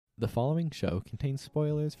The following show contains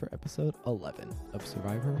spoilers for episode 11 of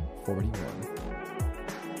Survivor 41.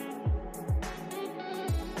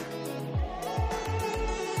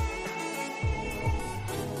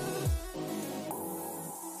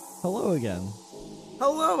 Hello again.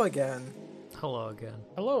 Hello again. Hello again.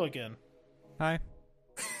 Hello again. Hi.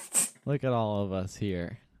 Look at all of us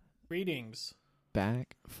here. Greetings.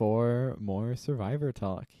 Back for more Survivor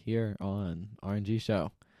talk here on RNG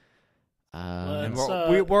Show. And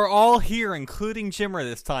Let's, we're all here, including Jimmer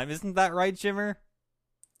this time. Isn't that right, Jimmer?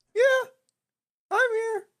 Yeah, I'm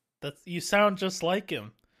here. You sound just like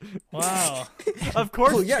him. Wow. Of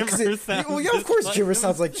course, Well, yeah, Jimmer sounds of just course, like Jimmer him.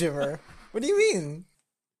 sounds like Jimmer. What do you mean?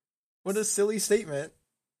 What a silly statement.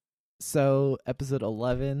 So, episode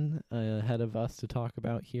 11 ahead of us to talk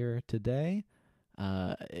about here today.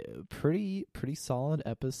 Pretty solid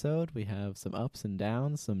episode. We have some ups and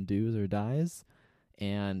downs, some do's or dies.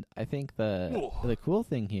 And I think the cool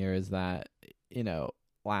thing here is that,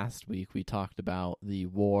 last week we talked about the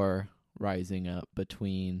war rising up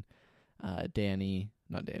between Deshaun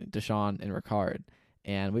and Ricard.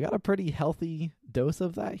 And we got a pretty healthy dose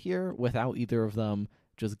of that here without either of them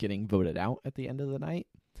just getting voted out at the end of the night.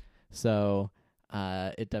 So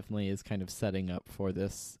it definitely is kind of setting up for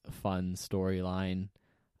this fun storyline.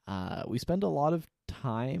 We spend a lot of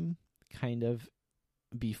time kind of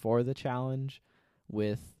before the challenge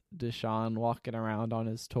with Deshaun walking around on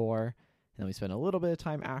his tour. And we spend a little bit of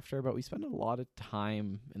time after, but we spend a lot of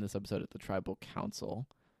time in this episode at the Tribal Council.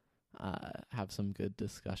 Have some good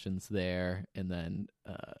discussions there. And then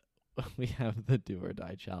we have the Do or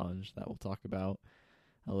Die challenge that we'll talk about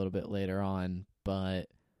a little bit later on. But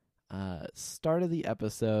start of the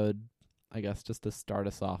episode, I guess just to start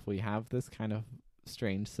us off, we have this kind of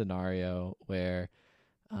strange scenario where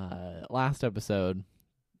last episode,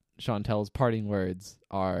 Chantel's parting words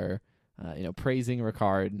are, praising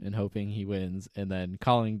Ricard and hoping he wins, and then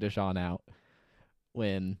calling Deshaun out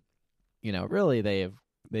when, really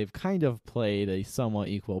they've kind of played a somewhat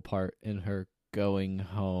equal part in her going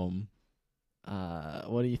home.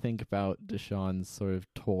 What do you think about Deshaun's sort of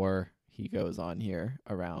tour he goes on here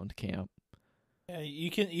around camp? Yeah,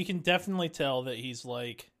 you can definitely tell that he's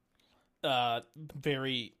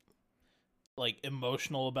very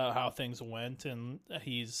emotional about how things went, and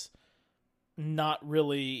he's not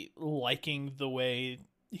really liking the way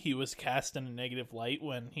he was cast in a negative light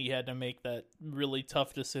when he had to make that really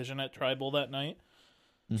tough decision at Tribal that night.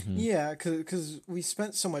 Mm-hmm. Yeah, because we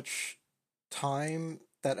spent so much time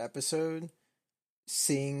that episode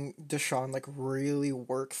seeing Deshaun really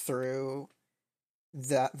work through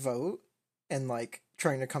that vote and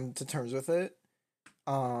trying to come to terms with it.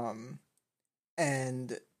 And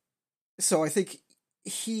so I think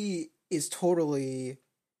he is totally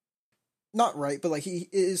not right, but he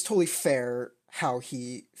is totally fair how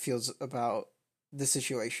he feels about the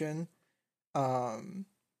situation.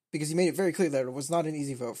 Because he made it very clear that it was not an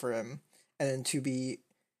easy vote for him, and then to be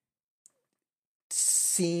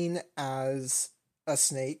seen as a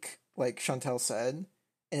snake, like Chantel said,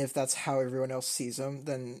 and if that's how everyone else sees him,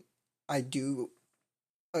 then I do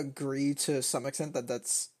agree to some extent that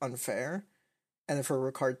that's unfair. And then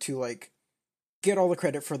for Ricard to get all the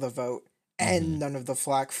credit for the vote and none of the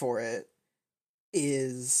flack for it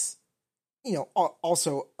is,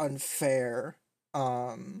 also unfair.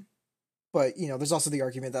 But, there's also the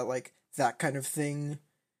argument that, that kind of thing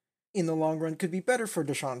in the long run could be better for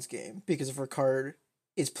Deshaun's game, because if Ricard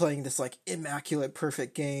is playing this, immaculate,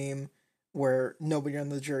 perfect game where nobody on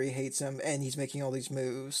the jury hates him and he's making all these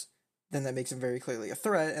moves, then that makes him very clearly a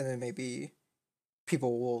threat, and then maybe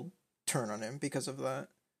people will turn on him because of that.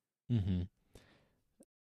 Mm-hmm.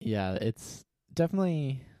 Yeah, it's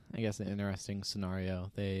definitely, I guess, an interesting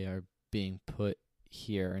scenario. They are being put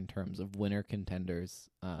here in terms of winner contenders,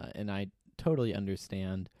 and I totally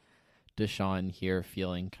understand Deshaun here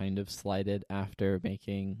feeling kind of slighted after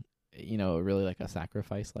making, really a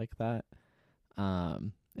sacrifice like that.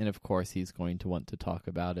 And of course he's going to want to talk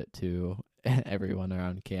about it to everyone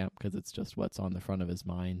around camp because it's just what's on the front of his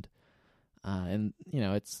mind. And,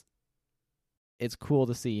 it's cool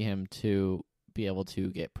to see him to be able to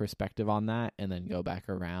get perspective on that and then go back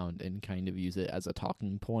around and kind of use it as a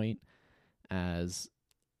talking point, as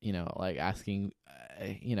asking,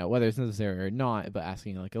 whether it's necessary or not, but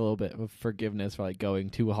asking a little bit of forgiveness for going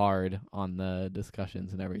too hard on the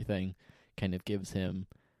discussions and everything kind of gives him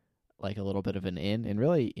a little bit of an in, and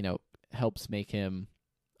really, helps make him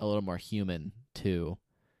a little more human too.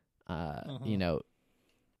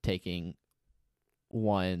 Taking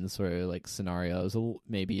one sort of scenario is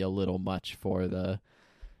maybe a little much for the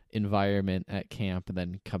environment at camp, and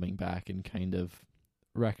then coming back and kind of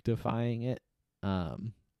rectifying it.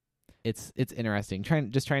 it's interesting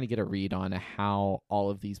trying to get a read on how all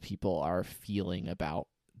of these people are feeling about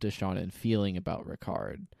Deshaun and feeling about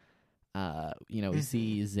Ricard. We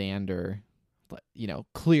see Xander,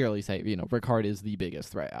 clearly say, Ricard is the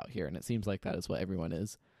biggest threat out here, and it seems like that is what everyone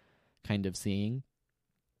is kind of seeing.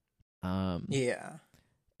 Yeah.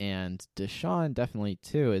 And Deshaun definitely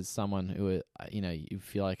too is someone who, you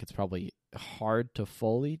feel like it's probably hard to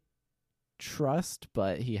fully trust,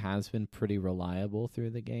 but he has been pretty reliable through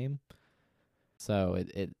the game. So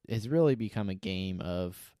it has really become a game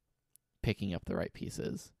of picking up the right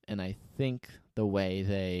pieces. And I think the way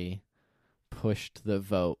they pushed the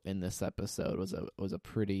vote in this episode was a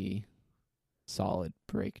pretty solid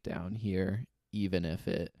breakdown here, even if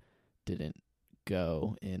it didn't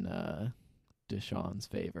go in Deshaun's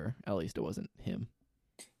favor. At least it wasn't him.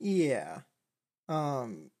 Yeah. I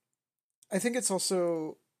think it's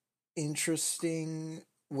also interesting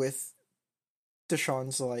with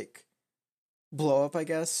Deshaun's blow up, I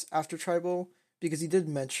guess, after Tribal, because he did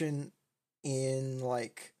mention in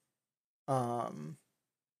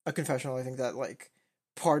a confessional, I think, that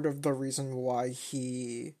part of the reason why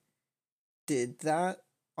he did that,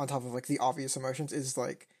 on top of the obvious emotions, is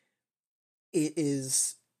it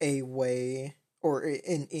is a way or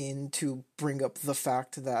an in to bring up the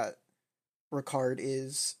fact that Ricard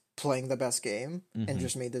is playing the best game and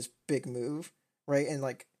just made this big move, right? And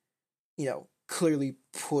clearly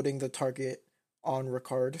putting the target on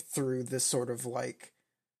Ricard through this sort of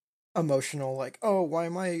emotional oh, why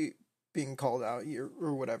am I being called out here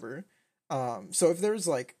or whatever. So if there's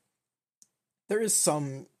there is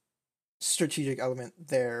some strategic element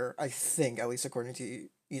there, I think, at least according to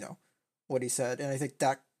what he said, and I think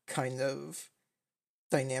that kind of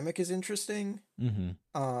dynamic is interesting.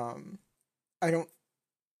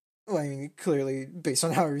 Clearly, based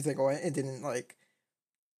on how everything went, it didn't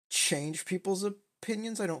change people's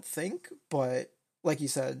opinions, I don't think, but like you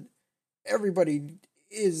said, everybody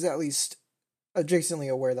is at least adjacently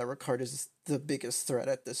aware that Ricard is the biggest threat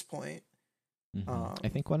at this point. I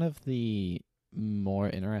think one of the more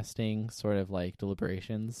interesting sort of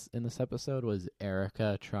deliberations in this episode was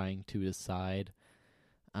Erica trying to decide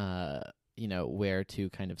where to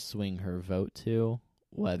kind of swing her vote to,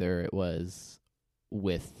 whether it was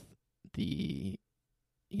with the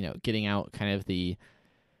getting out kind of the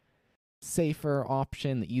safer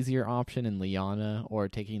option, the easier option in Liana, or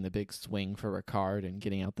taking the big swing for Ricard and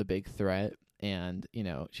getting out the big threat. And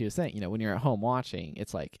she was saying, when you're at home watching,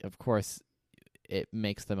 it's of course it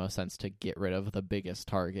makes the most sense to get rid of the biggest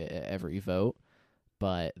target at every vote,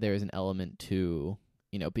 but there's an element to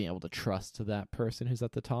being able to trust that person who's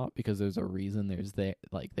at the top, because there's a reason they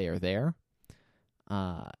are there.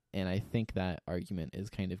 And I think that argument is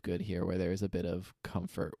kind of good here, where there's a bit of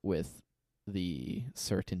comfort with the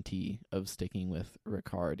certainty of sticking with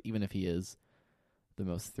Ricard, even if he is the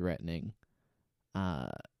most threatening.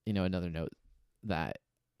 Another note that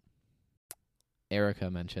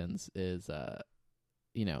Erica mentions is,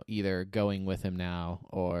 either going with him now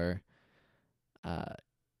or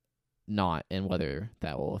not, and whether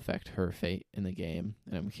that will affect her fate in the game.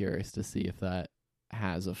 And I'm curious to see if that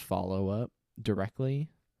has a follow-up directly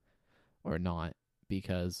or not,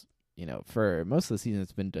 because for most of the season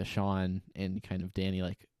it's been Deshaun and kind of Danny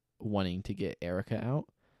wanting to get Erica out,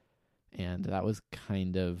 and that was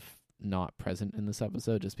kind of not present in this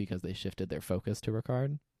episode just because they shifted their focus to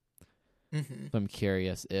Ricard. So I'm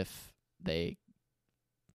curious if they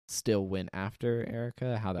still win after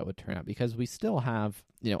Erica, how that would turn out, because we still have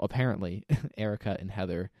apparently Erica and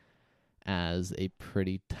Heather as a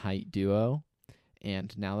pretty tight duo.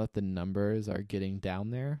 And now that the numbers are getting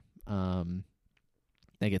down there,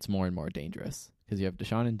 it gets more and more dangerous, because you have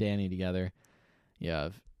Deshaun and Danny together, you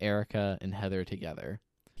have Erica and Heather together.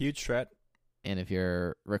 Huge threat. And if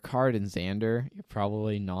you're Ricard and Xander, you're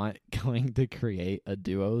probably not going to create a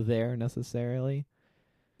duo there necessarily.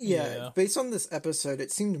 Yeah, based on this episode,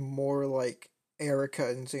 it seemed more like Erica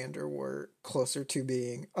and Xander were closer to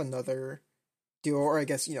being another duo, or I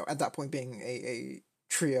guess, at that point being a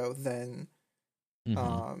trio than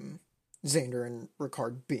Xander and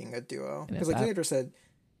Ricard being a duo. Because Xander said,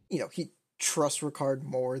 he trusts Ricard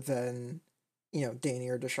more than, Danny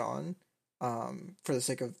or Deshaun, for the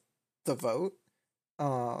sake of the vote.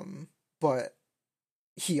 But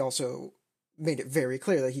he also made it very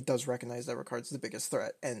clear that he does recognize that Ricard's the biggest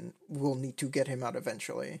threat and will need to get him out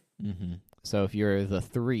eventually. So if you're the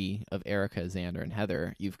three of Erica, Xander, and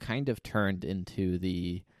Heather, you've kind of turned into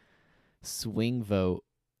the swing vote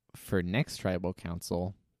for next tribal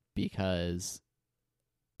council, because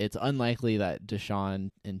it's unlikely that Deshaun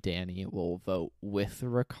and Danny will vote with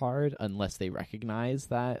Ricard unless they recognize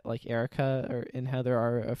that like Erica and Heather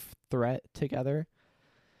are a threat together.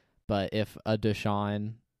 But if a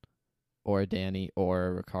Deshaun or a Danny or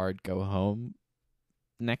a Ricard go home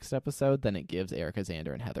next episode, then it gives Erica,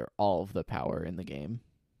 Xander, and Heather all of the power in the game.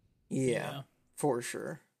 Yeah, for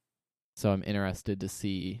sure. So I'm interested to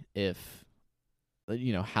see if,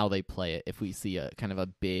 how they play it. If we see a kind of a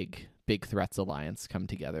big threats alliance come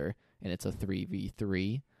together and it's a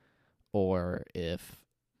 3v3, or if,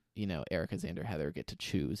 Erica, Xander, Heather get to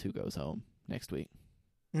choose who goes home next week.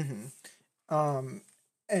 Mm-hmm.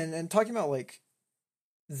 And talking about like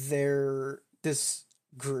this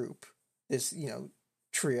group, this,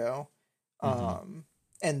 trio, and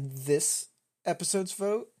this episode's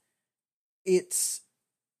vote, it's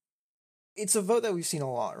a vote that we've seen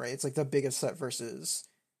a lot, right? It's like the biggest set versus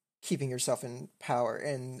keeping yourself in power.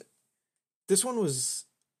 And this one was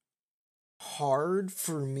hard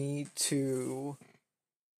for me to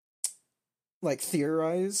like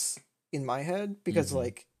theorize in my head because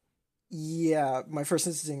like, yeah, my first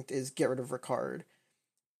instinct is get rid of Ricard,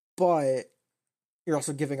 but you're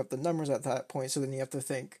also giving up the numbers at that point. So then you have to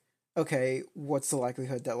think, okay, what's the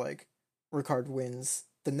likelihood that like Ricard wins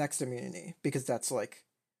the next immunity? Because that's like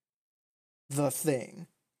the thing.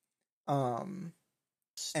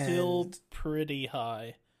 Still pretty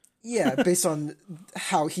high. Yeah, based on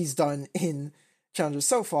how he's done in challenges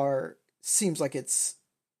so far, seems like it's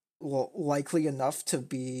likely enough to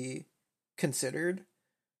be considered.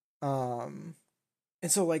 And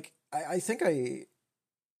so like I think I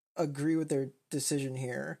agree with their decision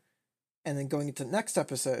here. And then going into next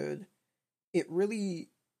episode, it really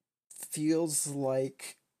feels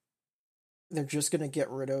like they're just gonna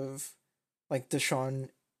get rid of like Deshaun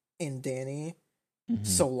and Danny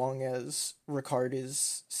so long as Ricard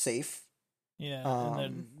is safe. Yeah, and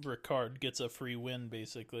then Ricard gets a free win,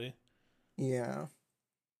 basically. Yeah.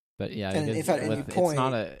 But yeah, and if at any point... it's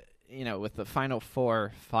not a, with the final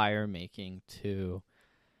four fire making two,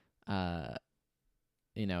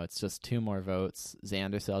 it's just 2 more votes.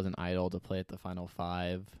 Xander still has an idol to play at the final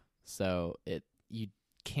 5, so you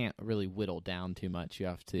can't really whittle down too much. You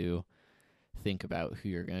have to think about who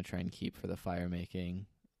you're going to try and keep for the fire making,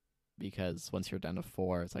 because once you're down to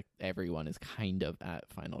 4, it's like everyone is kind of at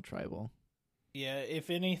final tribal. Yeah, if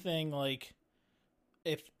anything, like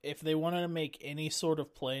if they wanted to make any sort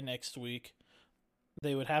of play next week,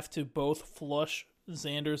 they would have to both flush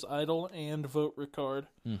Xander's idol and vote Ricard.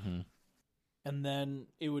 Mm-hmm. And then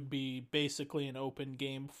it would be basically an open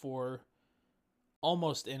game for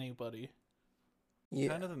almost anybody. Yeah.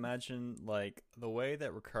 Kind of imagine, like, the way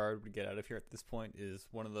that Ricard would get out of here at this point is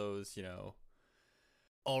one of those,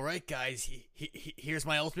 all right, guys, here's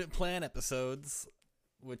my ultimate plan episodes,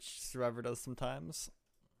 which Survivor does sometimes.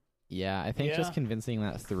 Yeah, I think just convincing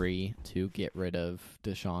that 3 to get rid of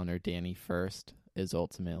Deshaun or Danny first is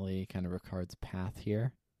ultimately kind of Ricard's path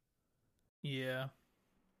here. Yeah.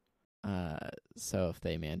 So if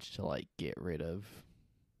they manage to like get rid of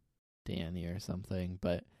Danny or something,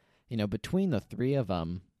 but between the 3 of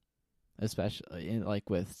them, especially like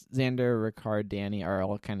with Xander, Ricard, Danny are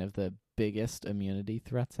all kind of the biggest immunity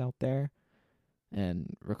threats out there,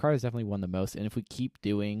 and Ricard has definitely won the most. And if we keep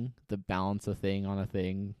doing the balance a thing on a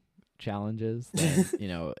thing challenges, then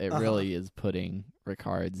it really is putting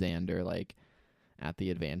Ricard, Xander like at the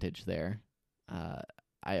advantage there.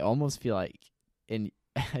 I almost feel like, and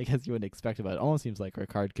I guess you wouldn't expect it, but it almost seems like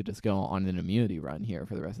Ricard could just go on an immunity run here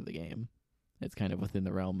for the rest of the game. It's kind of within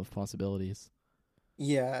the realm of possibilities.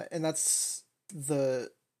 Yeah, and that's the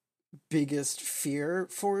biggest fear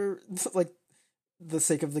for like the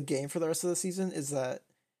sake of the game for the rest of the season, is that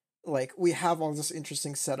like we have all this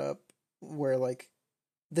interesting setup where like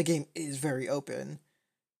the game is very open,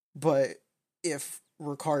 but if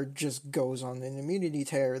Ricard just goes on an immunity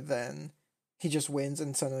tear, then he just wins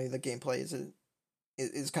and suddenly the gameplay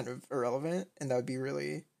is kind of irrelevant, and that would be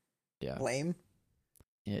really lame.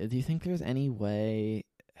 Yeah, do you think there's any way?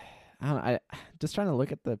 I just trying to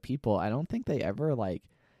look at the people. I don't think they ever like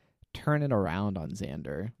turn it around on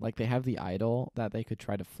Xander. Like they have the idol that they could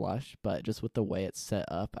try to flush, but just with the way it's set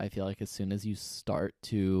up, I feel like as soon as you start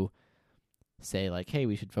to say like, "Hey,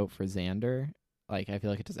 we should vote for Xander," like I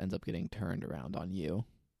feel like it just ends up getting turned around on you.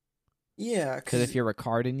 Yeah, because if you're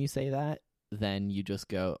Ricard and you say that, then you just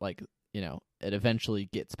go like, it eventually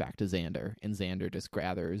gets back to Xander, and Xander just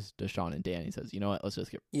gathers Deshaun and Danny, says, you know what, let's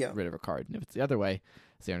just get rid of Ricard. And if it's the other way,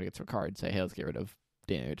 Xander gets Ricard, say, hey, let's get rid of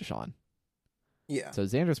Danny or Deshaun. Yeah. So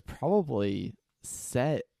Xander's probably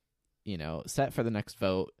set for the next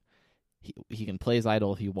vote. He can play his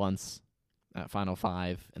idol if he wants at Final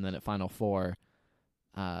 5, and then at Final 4,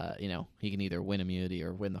 he can either win immunity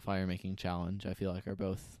or win the fire making challenge. I feel like are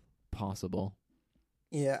both possible.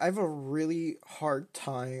 Yeah, I have a really hard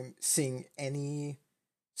time seeing any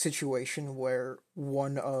situation where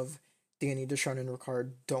one of Danny, Deshawn, and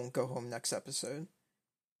Ricard don't go home next episode.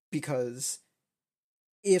 Because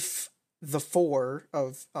if the four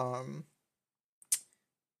of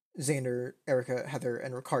Xander, Erica, Heather,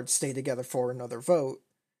 and Ricard stay together for another vote,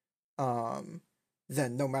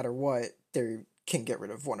 then no matter what, they can get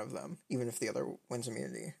rid of one of them, even if the other wins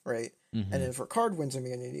immunity, right? Mm-hmm. And if Ricard wins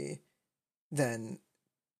immunity, then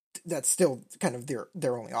that's still kind of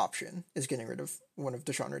their only option, is getting rid of one of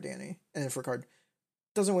Deshawn or Danny. And if Ricard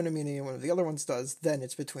doesn't win immunity and one of the other ones does, then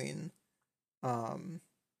it's between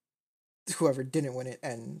whoever didn't win it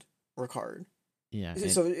and Ricard. Yeah.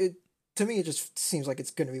 So to me, it just seems like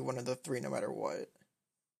it's going to be one of the three no matter what.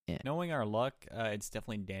 Yeah. Knowing our luck, it's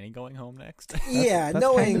definitely Danny going home next. That's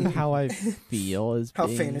knowing kind of how I feel is how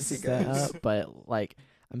being fantasy set goes. up, but like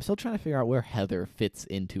I'm still trying to figure out where Heather fits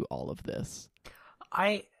into all of this.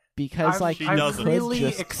 Because She I doesn't. could really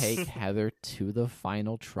just take Heather to the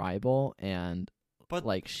final tribal and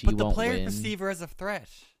she but the won't players win. perceive her as a threat.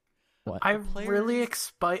 What? I'm players- really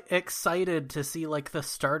excited to see like the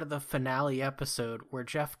start of the finale episode where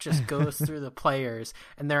Jeff just goes through the players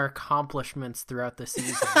and their accomplishments throughout the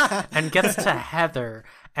season and gets to Heather,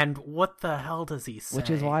 and what the hell does he say? Which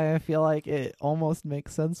is why I feel like it almost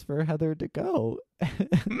makes sense for Heather to go.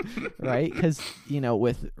 Right? Because,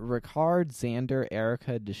 with Ricard, Xander,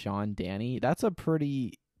 Erica, Deshawn, Danny, that's a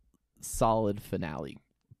pretty solid finale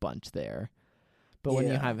bunch there. But when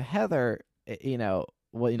you have Heather,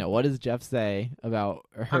 what does Jeff say about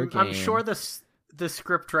her game? I'm sure the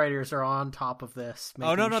script writers are on top of this.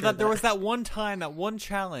 Oh, no, sure there was that one time, that one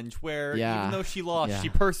challenge where Yeah. even though she lost, Yeah. she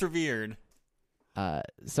persevered.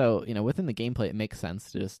 So, within the gameplay, it makes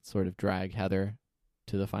sense to just sort of drag Heather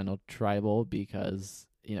to the final tribal because,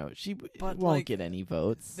 she won't get any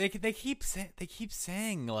votes. They keep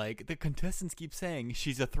saying, like, the contestants keep saying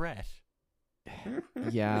she's a threat.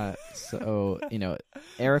 Yeah, so,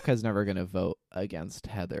 Erica's never going to vote against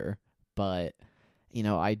Heather, but,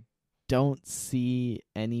 I don't see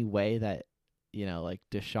any way that, like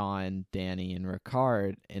Deshawn, Danny, and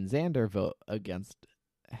Ricard and Xander vote against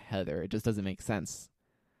Heather. It just doesn't make sense.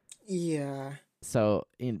 Yeah. So,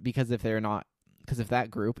 because if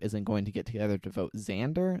that group isn't going to get together to vote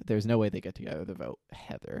Xander, there's no way they get together to vote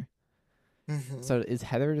Heather. Mm-hmm. So is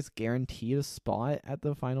Heather just guaranteed a spot at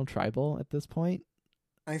the final tribal at this point?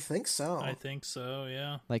 I think so. I think so,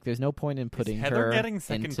 yeah. Like, there's no point in putting Heather her getting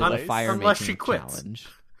second into the place? fire Unless making she quits. challenge.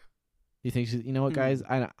 You think she's? You know what, guys?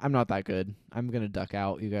 I'm not that good. I'm gonna duck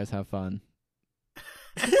out. You guys have fun.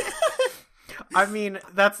 I mean,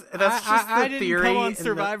 that's just I the didn't theory. come on in the-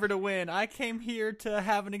 Survivor to win. I came here to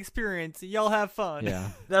have an experience. Y'all have fun.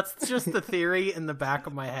 Yeah. That's just the theory in the back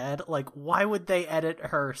of my head. Like, why would they edit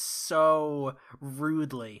her so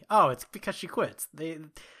rudely? Oh, it's because she quits.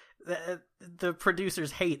 The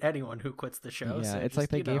producers hate anyone who quits the show. Yeah, so it's just, like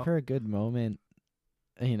they gave her a good moment,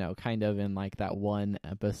 kind of in like that one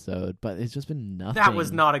episode, but it's just been nothing. That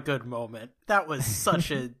was not a good moment. That was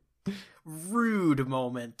such a rude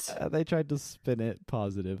moment. They tried to spin it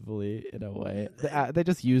positively in a way. They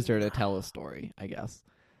just used her to tell a story, I guess.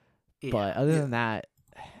 Yeah. But other than that,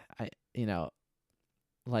 it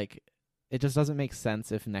just doesn't make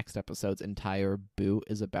sense if next episode's entire boot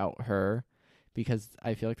is about her, because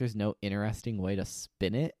I feel like there's no interesting way to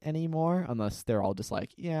spin it anymore unless they're all just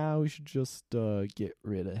like, yeah, we should just get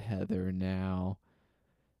rid of Heather now.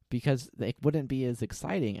 Because it wouldn't be as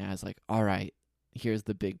exciting as like, all right, here's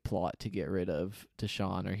the big plot to get rid of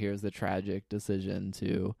Deshawn, or here's the tragic decision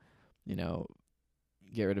to,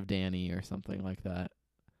 get rid of Danny or something like that.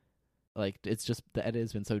 Like, it's just, the edit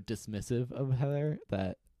has been so dismissive of Heather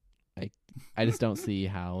that I just don't see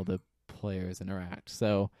how the players interact.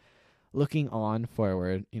 So, looking on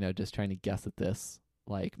forward, just trying to guess at this,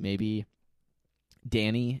 like maybe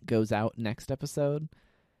Danny goes out next episode,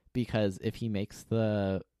 because if he makes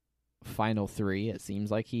the final three, it seems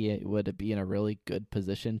like he would be in a really good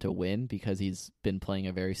position to win because he's been playing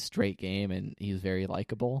a very straight game and he's very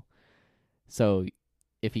likable. So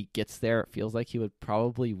if he gets there, it feels like he would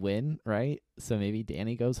probably win, right? So maybe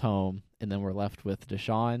Danny goes home, and then we're left with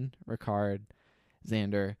Deshawn, Ricard,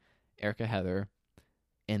 Xander, Erica, Heather,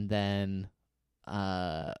 and then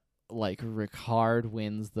Ricard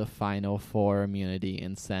wins the final four immunity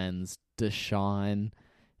and sends Deshawn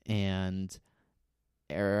and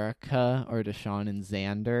Erica, or Deshawn and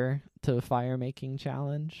Xander, to the fire making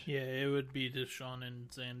challenge. Yeah, it would be Deshawn and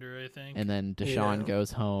Xander, I think. And then Deshawn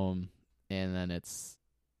goes home, and then it's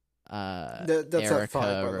That's at Erica,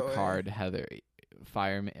 five, by the way. Ricard, Heather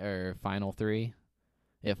final three,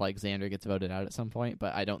 if like Xander gets voted out at some point.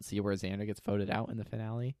 But I don't see where Xander gets voted out in the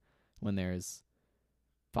finale when there's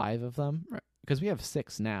 5 of them, because we have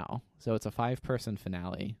 6 now, so it's a 5-person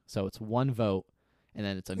finale. So it's 1 vote, and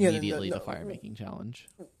then it's immediately the fire making challenge.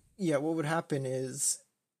 Yeah, what would happen is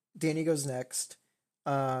Danny goes next.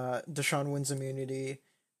 Deshaun wins immunity.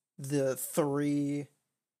 The 3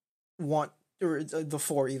 want, or the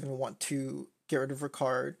 4 even want to get rid of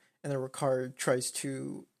Ricard, and then Ricard tries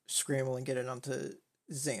to scramble and get it onto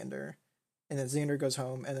Xander, and then Xander goes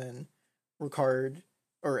home, and then Ricard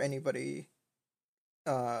or anybody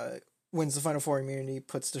wins the final 4 immunity,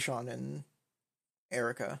 puts Deshaun in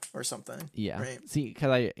Erica or something. Yeah. Right? See,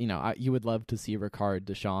 because you would love to see Ricard,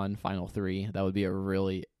 Deshaun, final 3. That would be a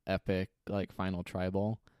really epic like final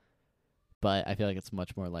tribal. But I feel like it's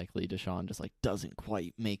much more likely Deshaun just like doesn't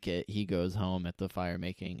quite make it. He goes home at the fire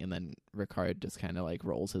making, and then Ricard just kind of like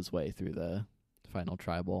rolls his way through the final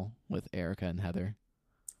tribal with Erica and Heather.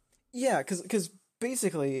 Yeah, because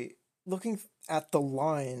basically looking at the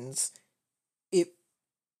lines, it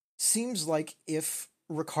seems like if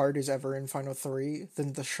Ricard is ever in final 3,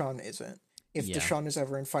 then Deshaun isn't. If Deshaun is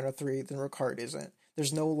ever in final 3, then Ricard isn't.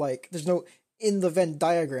 There's no in the Venn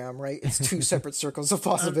diagram, right? It's 2 separate circles of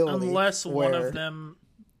possibility. Unless one of them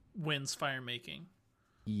wins fire making.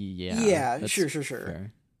 Yeah. Yeah, sure.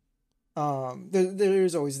 Fair.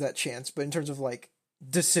 There's always that chance, but in terms of like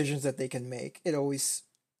decisions that they can make,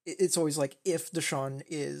 it's always like if Deshaun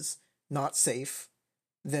is not safe,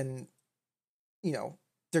 then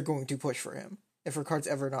they're going to push for him. If Ricard's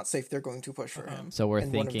ever not safe, they're going to push for him. So we're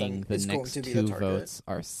thinking the next 2 votes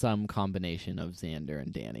are some combination of Xander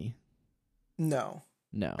and Danny. No.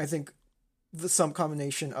 I think some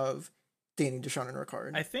combination of Danny, Deshaun, and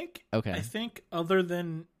Ricard. I think other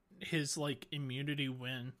than his like immunity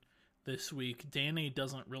win this week, Danny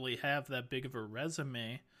doesn't really have that big of a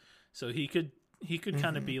resume, so he could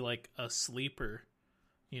kind of be like a sleeper,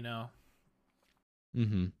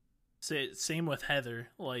 Mm-hmm. Same with Heather.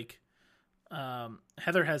 Like,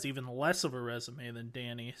 Heather has even less of a resume than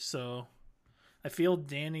Danny, so I feel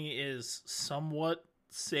Danny is somewhat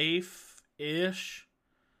safe-ish,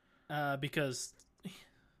 because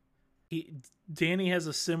Danny has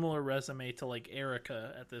a similar resume to like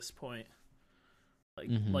Erica at this point. Like,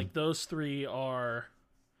 like those 3 are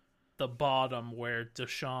the bottom, where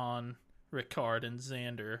Deshaun, Ricard, and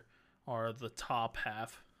Xander are the top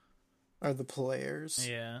half. Are the players.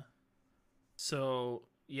 Yeah. So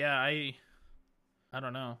yeah, I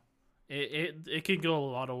don't know. It could go a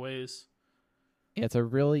lot of ways. It's a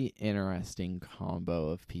really interesting combo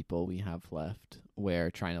of people we have left,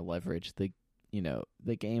 where trying to leverage the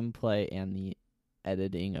gameplay and the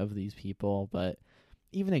editing of these people, but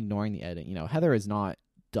even ignoring the editing, Heather has not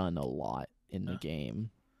done a lot in the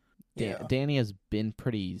game. Danny has been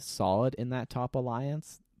pretty solid in that top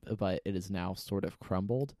alliance, but it has now sort of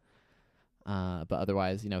crumbled. But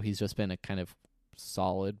otherwise, he's just been a kind of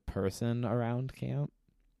solid person around camp.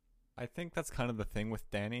 I think that's kind of the thing with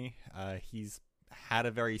Danny. He's had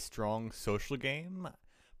a very strong social game,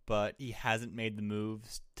 but he hasn't made the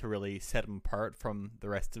moves to really set him apart from the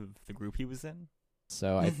rest of the group he was in.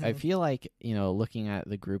 So I feel like, looking at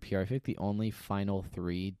the group here, I think the only final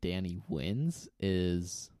 3 Danny wins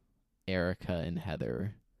is Erica and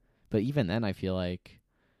Heather. But even then, I feel like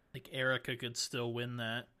Erica could still win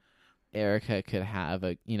that. Erica could have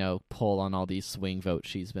a pull on all these swing votes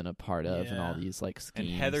she's been a part of, and all these like schemes.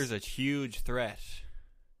 And Heather's a huge threat.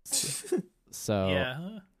 So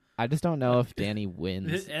yeah. I just don't know if Danny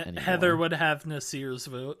wins anymore. Heather would have Nasir's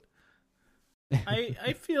vote.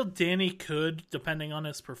 I feel Danny could, depending on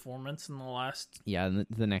his performance in the last. Yeah,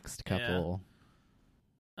 the next couple.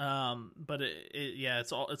 Yeah. But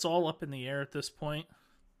it's all up in the air at this point.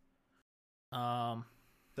 So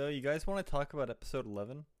you guys want to talk about episode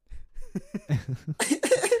 11?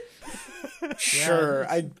 Sure,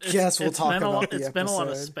 I guess we'll talk about the episode. It's been a lot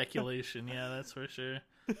of speculation, yeah, that's for sure.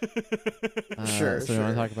 Sure. So you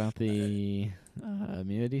want to talk about the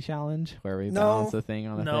immunity challenge, where we balance the thing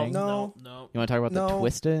on the thing? No. You want to talk about the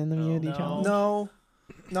twist in the immunity challenge? No,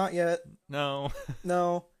 not yet. No.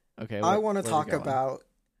 Okay. I want to talk about,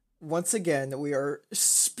 once again, we are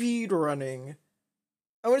speed running.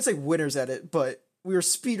 I wouldn't say winners at it, but we are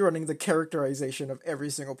speedrunning the characterization of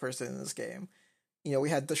every single person in this game.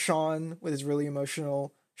 We had Deshaun with his really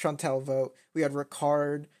emotional Chantel vote. We had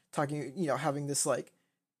Ricard talking, having this like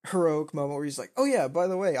heroic moment where he's like, "Oh yeah, by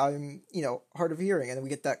the way, I'm, hard of hearing," and then we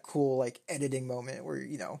get that cool like editing moment where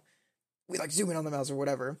we like zoom in on the mouse or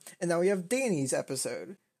whatever. And now we have Danny's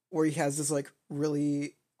episode where he has this like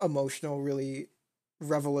really emotional, really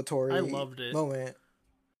revelatory I loved it. moment.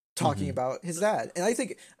 talking about his dad. And I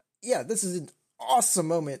think, yeah, this is an awesome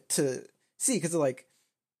moment to see, because like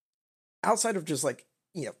outside of just like,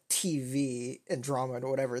 you know, TV and drama and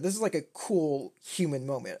whatever, this is like a cool human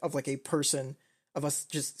moment of like a person, of us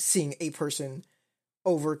just seeing a person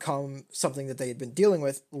overcome something that they had been dealing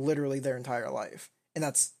with literally their entire life. And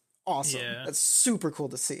that's awesome. Yeah. That's super cool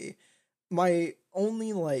to see. My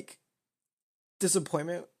only like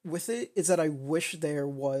disappointment with it is that I wish there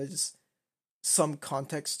was some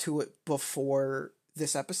context to it before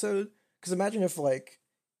this episode. Because imagine if, like,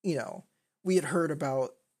 you know, we had heard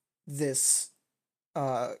about this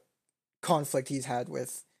conflict he's had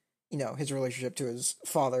with, you know, his relationship to his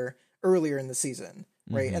father earlier in the season,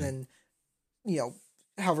 right? And then, you know,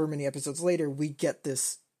 however many episodes later, we get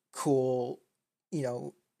this cool, you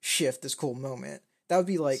know, shift, this cool moment. That would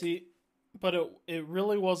be like... See, but it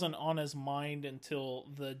really wasn't on his mind until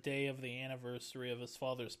the day of the anniversary of his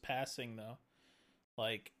father's passing, though.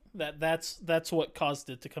 Like, that's what caused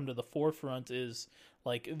it to come to the forefront, is,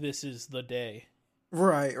 like, this is the day.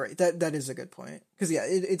 Right. That is a good point. Because, yeah,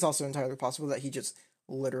 it's also entirely possible that he just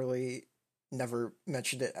literally never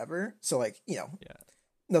mentioned it ever. So, like, you know,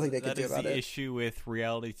 nothing they could do about it. That is the issue with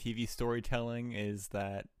reality TV storytelling, is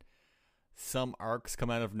that some arcs come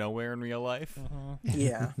out of nowhere in real life.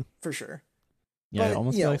 Yeah, for sure. Yeah, But, I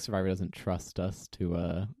almost you feel know, like Survivor doesn't trust us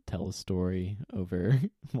to tell a story over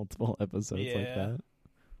multiple episodes like that.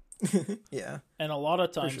 Yeah. And a lot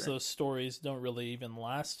of times sure. those stories don't really even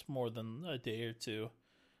last more than a day or two,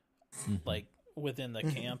 like within the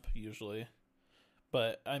camp usually.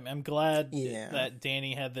 But I'm glad that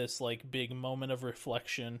Danny had this like big moment of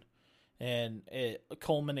reflection, and it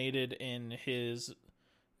culminated in his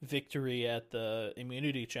victory at the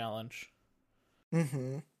immunity challenge.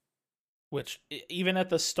 Which even at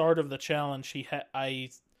the start of the challenge,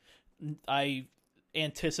 I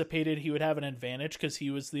anticipated he would have an advantage because he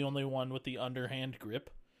was the only one with the underhand grip.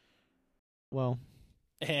 Well,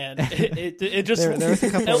 and it just there was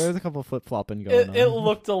a couple flip flopping going on. It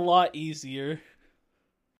looked a lot easier.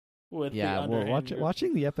 With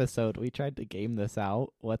watching the episode, we tried to game this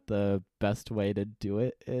out, what the best way to do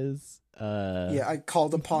it is. I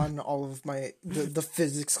called upon all of my the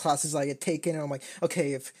physics classes I had taken, and I'm like,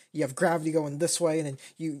 okay, if you have gravity going this way, and then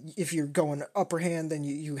if you're going upper hand, then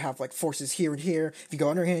you have like forces here and here. If you go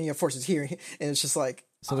underhand, you have forces here and here. And it's just like,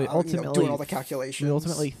 so we ultimately doing all the calculations. We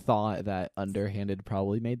ultimately thought that underhanded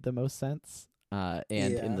probably made the most sense.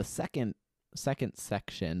 In the second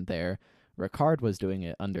section there, Ricard was doing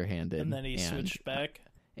it underhanded, and then he switched back.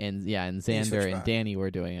 And Xander and Danny were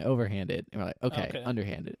doing it overhanded. And we're like, okay,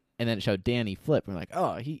 underhanded. And then it showed Danny flip. And we're like,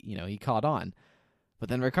 oh, he caught on. But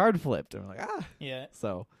then Ricard flipped. And we're like, Yeah.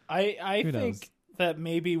 So I think that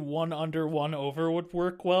maybe 1 under 1 over would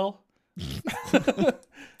work well.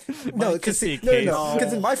 No, because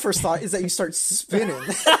then my first thought is that you start spinning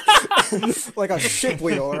like a ship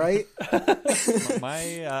wheel, right?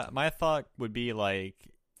 My thought would be like,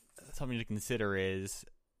 something to consider is,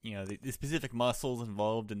 you know, the specific muscles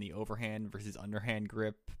involved in the overhand versus underhand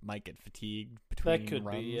grip might get fatigued between runs. That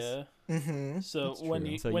could be, yeah. So That's when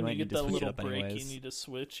true. you get that little break, you need to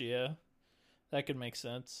switch, yeah. That could make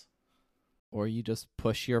sense. Or you just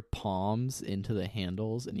push your palms into the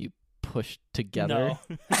handles and you push together.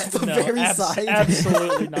 No, At the very side.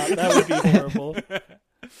 Absolutely not. That would be horrible.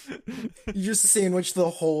 You just sandwich the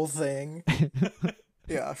whole thing.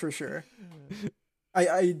 Yeah, for sure.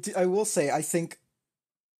 I will say, I think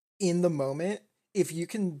in the moment, if you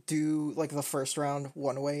can do like the first round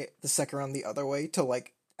one way, the second round the other way, to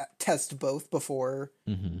like test both before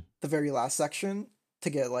the very last section to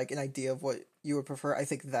get like an idea of what you would prefer, I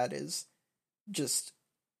think that is just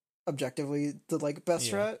objectively the like best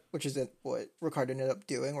strat, which is what Ricard ended up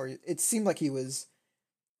doing, where it seemed like he was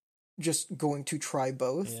just going to try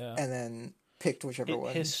both and then picked whichever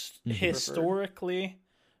one. Historically,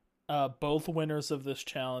 both winners of this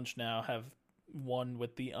challenge now have won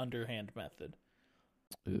with the underhand method.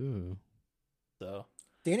 Ooh. So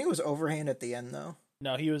Danny was overhand at the end, though.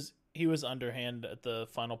 No, he was underhand at the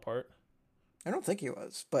final part. I don't think he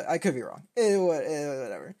was, but I could be wrong.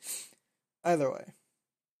 Whatever. Either way.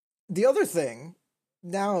 The other thing,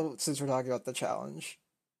 now since we're talking about the challenge,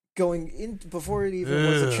 going in before it even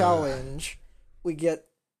was a challenge, we get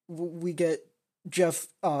Jeff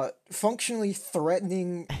functionally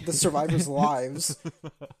threatening the survivors' lives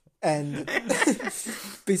and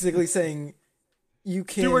basically saying you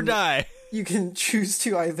can do or die. You can choose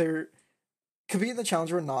to either compete in the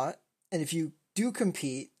challenge or not, and if you do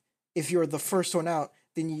compete, if you're the first one out,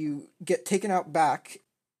 then you get taken out back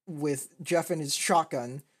with Jeff and his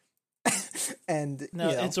shotgun. And no,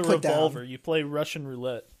 it's a revolver. You play Russian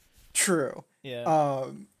roulette. True. Yeah.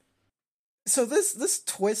 So this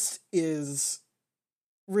twist is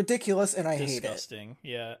ridiculous, and I hate it. Disgusting.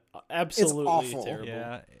 Yeah, absolutely awful. terrible.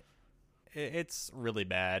 Yeah, it's really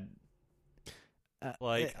bad.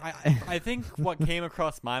 Like, I I think what came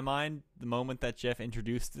across my mind the moment that Jeff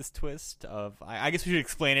introduced this twist of, I guess we should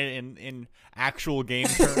explain it in actual game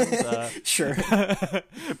terms. Sure.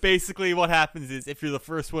 Basically, what happens is if you're the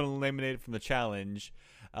first one eliminated from the challenge,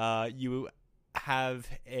 you have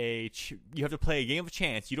you have to play a game of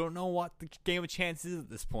chance. You don't know what the game of chance is at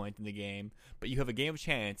this point in the game, but you have a game of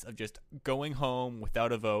chance of just going home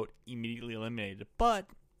without a vote, immediately eliminated. But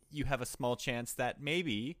you have a small chance that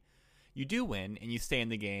maybe you do win and you stay in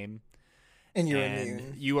the game, and you're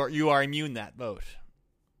immune. You are immune that vote.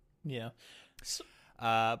 Yeah.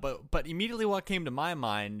 But immediately what came to my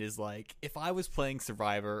mind is, like, if I was playing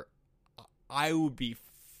Survivor, I would be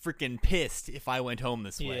freaking pissed if I went home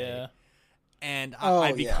this way. Yeah. And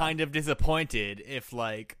I'd be kind of disappointed if,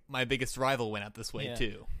 like, my biggest rival went out this way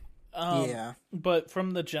too. Yeah. But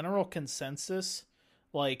from the general consensus,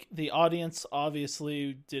 like, the audience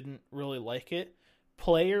obviously didn't really like it.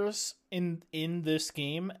 Players in this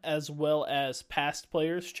game, as well as past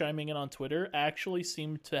players chiming in on Twitter, actually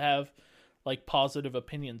seem to have, like, positive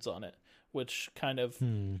opinions on it, which kind of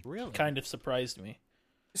surprised me.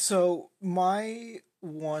 So my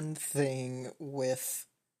one thing with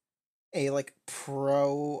a, like,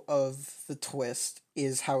 pro of the twist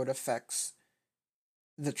is how it affects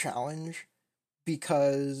the challenge,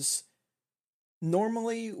 because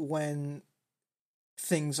normally when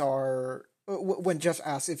things are, when Jeff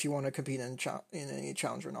asks if you want to compete in any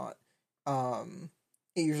challenge or not,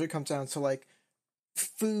 it usually comes down to, like,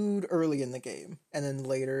 food early in the game, and then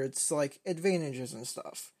later it's, like, advantages and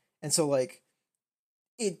stuff. And so, like,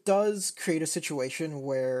 it does create a situation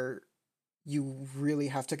where you really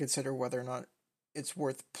have to consider whether or not it's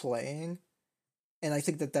worth playing. And I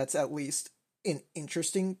think that that's at least an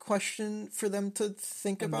interesting question for them to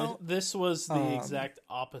think about. This was the exact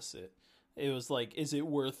opposite. It was like, is it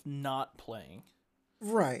worth not playing?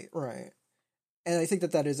 Right. And I think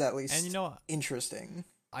that is at least, and, you know, interesting.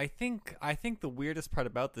 I think the weirdest part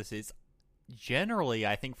about this is, generally,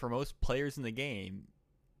 I think for most players in the game,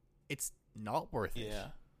 it's not worth it.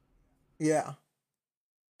 Yeah.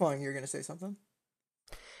 Fine, you're going to say something?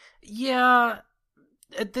 Yeah,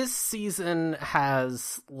 this season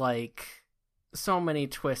has, like, so many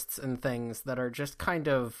twists and things that are just kind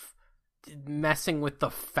of messing with the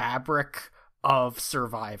fabric of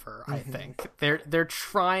Survivor. I think they're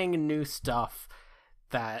trying new stuff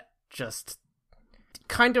that just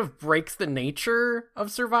kind of breaks the nature of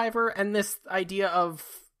Survivor, and this idea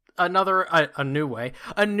of a new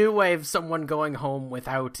way of someone going home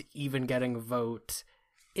without even getting a vote.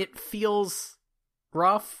 It feels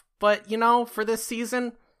rough, but, you know, for this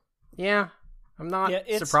season, I'm not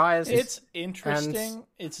surprised. It's interesting.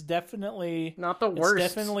 It's definitely not the worst.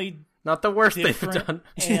 It's definitely not the worst they've done,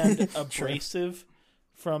 and abrasive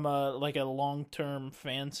from a long-term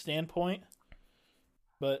fan standpoint.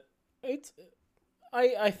 But it's,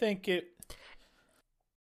 I think it.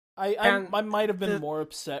 I might have been more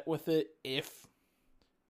upset with it if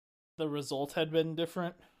the result had been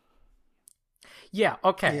different. Yeah,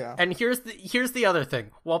 okay. Yeah. And here's the other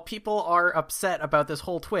thing. While people are upset about this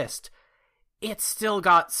whole twist, it still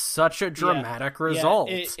got such a dramatic result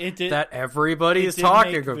it did, that everybody is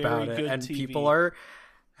talking about it, and TV. People are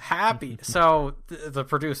happy. So the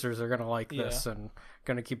producers are going to like this and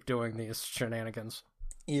going to keep doing these shenanigans.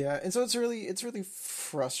 Yeah, and so it's really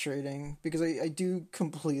frustrating, because I do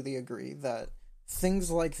completely agree that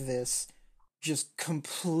things like this just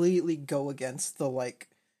completely go against the, like,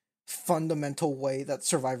 fundamental way that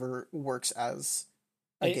Survivor works as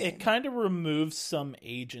a game. It kind of removes some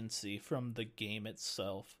agency from the game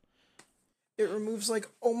itself. It removes, like,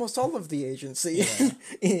 almost all of the agency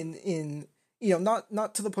in you know,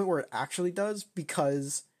 not to the point where it actually does,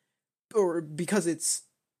 because it's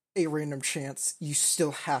a random chance, you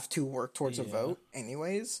still have to work towards a vote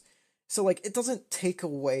anyways. So, like, it doesn't take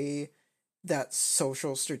away that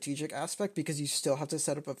social strategic aspect, because you still have to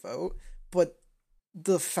set up a vote, but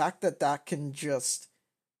the fact that can just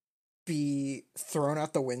be thrown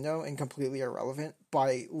out the window and completely irrelevant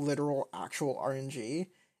by literal actual RNG,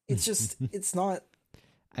 it's just, it's not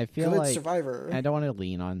I feel good like Survivor. I don't want to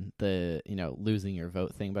lean on the, you know, losing your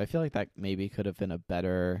vote thing, but I feel like that maybe could have been a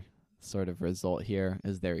better sort of result here,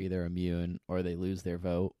 is they're either immune or they lose their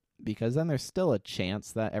vote, because then there's still a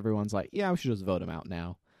chance that everyone's like, yeah, we should just vote him out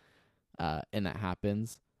now, and that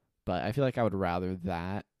happens. But I feel like I would rather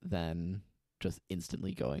that than just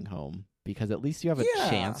instantly going home, because at least you have a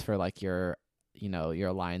chance for, like, your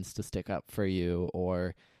alliance to stick up for you,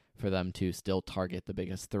 or for them to still target the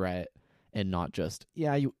biggest threat. and not just,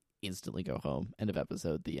 you instantly go home, end of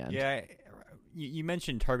episode, the end. Yeah, you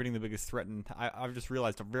mentioned targeting the biggest threat, and I've just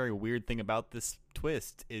realized a very weird thing about this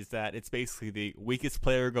twist is that it's basically the weakest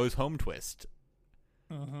player goes home twist.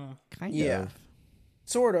 Mm-hmm. Kind Yeah. of.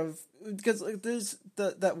 Sort of, because there's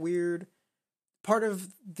that weird part of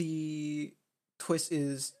the twist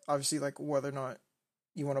is obviously like whether or not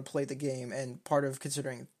you want to play the game, and part of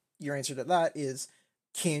considering your answer to that is,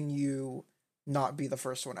 can you not be the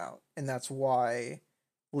first one out? And that's why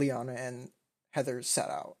Liana and Heather set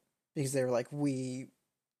out, because they were like, we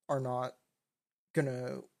are not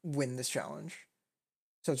gonna win this challenge,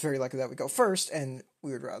 so it's very likely that we go first, and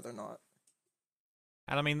we would rather not.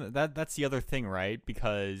 And I mean, that's the other thing, right?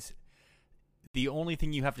 Because the only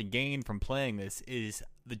thing you have to gain from playing this is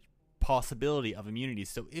the possibility of immunity.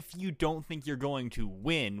 So if you don't think you're going to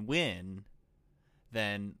win,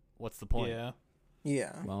 then what's the point?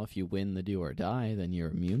 Yeah. Well, if you win the do or die, then you're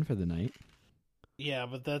immune for the night. Yeah,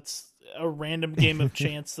 but that's a random game of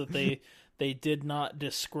chance that they did not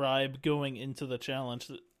describe going into the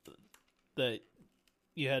challenge, that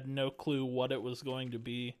you had no clue what it was going to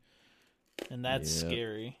be. And that's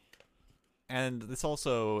scary. And this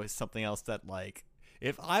also is something else that, like,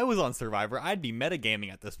 if I was on Survivor, I'd be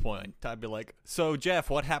metagaming at this point. I'd be like, so, Jeff,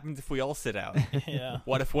 what happens if we all sit out? Yeah.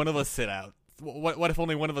 What if one of us sit out? What if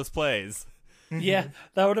only one of us plays? Yeah,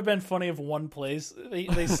 that would have been funny if one plays.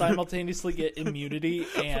 They simultaneously get immunity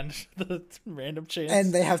and the random chance.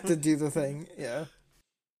 And they have to do the thing, yeah.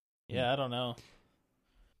 Yeah, I don't know.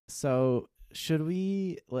 So should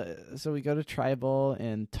we go to Tribal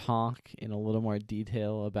and talk in a little more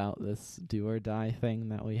detail about this do or die thing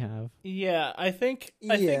that we have? Yeah, I think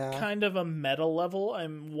kind of a meta level,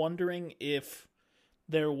 I'm wondering if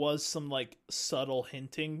there was some like subtle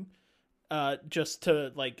hinting just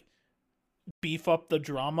to like beef up the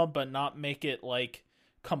drama but not make it like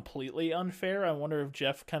completely unfair. I wonder if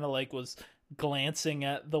Jeff kind of like was glancing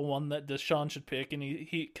at the one that Deshaun should pick, and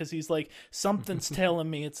he because he's like, something's telling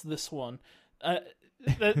me it's this one.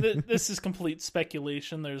 This is complete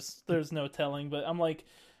speculation. There's no telling, but I'm like,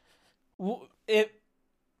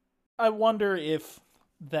 I wonder if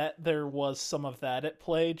that there was some of that at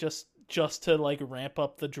play, just to like ramp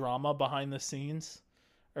up the drama behind the scenes,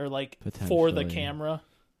 or like for the camera,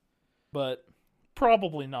 but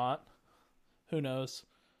probably not. Who knows?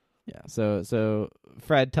 Yeah. So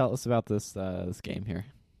Fred, tell us about this game here.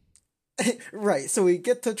 Right. So we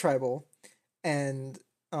get to Tribal, and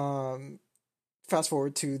fast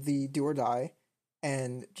forward to the do or die,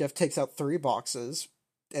 and Jeff takes out 3 boxes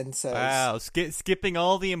and says, "Wow, skipping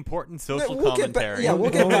all the important social commentary." We'll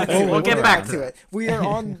get back to it. We'll get back to it. We are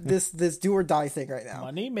on this do or die thing right now.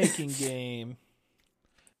 Money making game.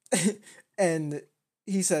 And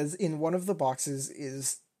he says in one of the boxes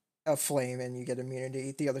is a flame and you get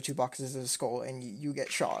immunity. The other 2 boxes is a skull and you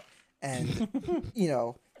get shot. And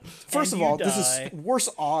first of all, this is worse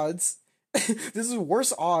odds. This is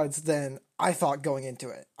worse odds than I thought going into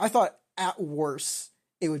it. I thought at worst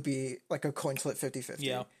it would be like a coin flip 50-50.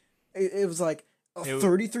 Yeah. It was like a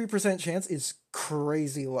 33% chance is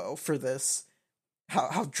crazy low for this.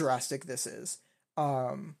 How drastic this is.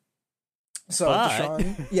 So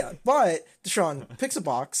Deshaun picks a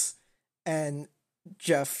box, and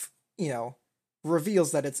Jeff,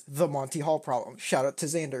 reveals that it's the Monty Hall problem. Shout out to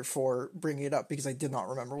Xander for bringing it up, because I did not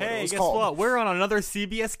remember what it was called. Hey, guess what? We're on another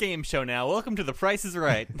CBS game show now. Welcome to The Price is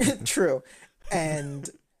Right. True. And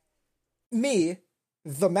me,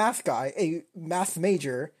 the math guy, a math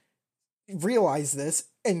major, realize this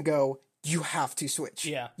and go, you have to switch.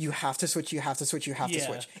 Yeah. You have to switch, you have to switch, you have to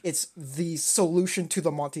switch. It's the solution to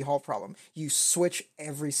the Monty Hall problem. You switch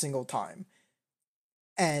every single time.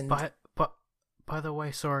 And But by the way,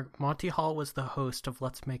 Sorg, Monty Hall was the host of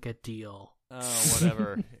Let's Make a Deal. Oh,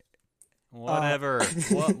 whatever. Whatever.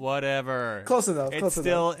 Close enough.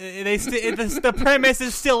 The premise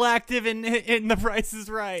is still active in The Price is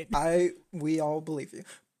Right. We all believe you.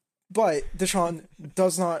 But Deshaun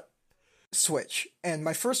does not switch. And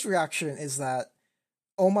my first reaction is that,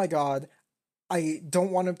 oh my god, I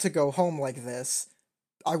don't want him to go home like this.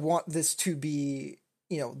 I want this to be,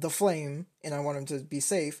 the flame, and I want him to be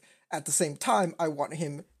safe. At the same time, I want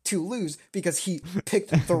him to lose because he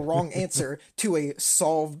picked the wrong answer to a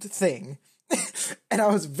solved thing. And I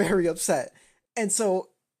was very upset. And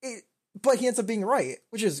so, but he ends up being right,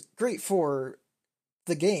 which is great for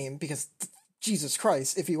the game, because Jesus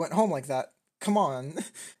Christ, if he went home like that, come on.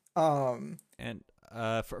 And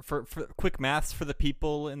for quick maths for the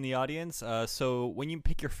people in the audience, so when you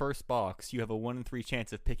pick your first box, you have a 1 in 3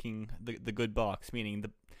 chance of picking the good box, meaning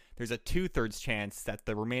there's a 2/3 chance that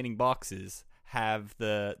the remaining boxes have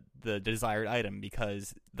the desired item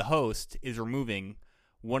because the host is removing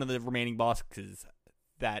one of the remaining boxes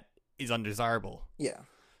that is undesirable. Yeah.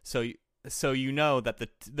 So you know that the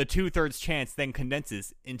 2/3 chance then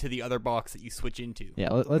condenses into the other box that you switch into. Yeah,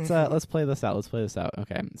 let's play this out.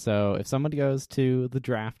 Okay, so if somebody goes to the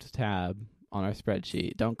draft tab on our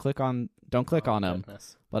spreadsheet, don't click on them.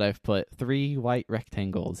 But I've put 3 white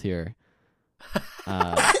rectangles here.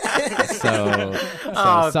 So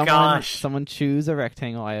someone choose a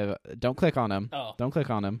rectangle. Don't click on them. Oh. Don't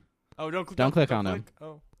click on them. Oh, don't click on them.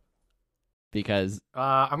 Oh. Because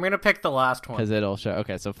I'm gonna pick the last one because it'll show.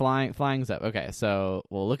 Okay, so flying's up. Okay, so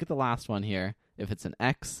we'll look at the last one here. If it's an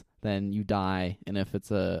X, then you die, and if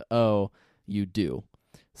it's a O, you do.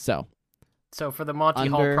 So for the Monty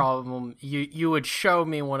Hall problem, you would show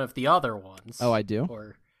me one of the other ones. Oh, I do.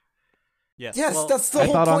 Or yes, well, that's the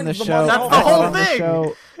whole point point of the show. That's the whole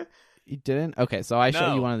thing. You didn't. Okay, so I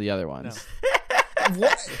show you one of the other ones. No.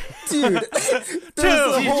 What, dude?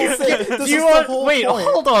 Wait,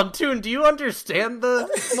 hold on, Toon. Do you understand the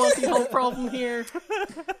Monty Hall problem here?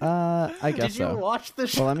 I guess so. Did you watch the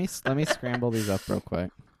show? Well, let me scramble these up real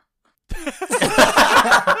quick.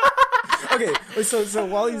 Okay, so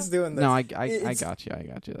while he's doing this, no, I got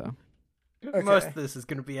you though. Okay. Most of this is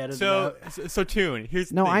going to be edited out. So Toon, here's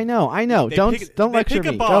the No, thing. I know. Don't lecture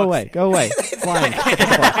me. Go away. Flying.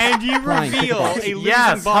 And you reveal a losing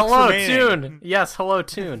Yes, box hello, remaining. Toon. Yes, hello,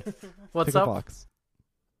 Toon. What's Pick a up? box.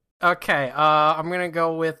 Okay, I'm going to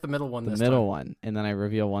go with the middle one The this middle time. one, and then I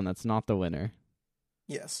reveal one that's not the winner.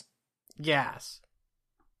 Yes. Yes.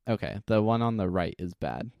 Okay, the one on the right is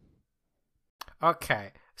bad.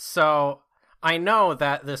 Okay, so I know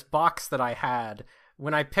that this box that I had,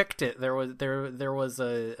 when I picked it, there was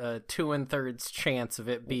a 2 1/3 chance of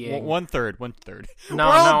it being 1/3. No,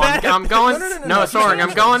 I'm going. No, Soren,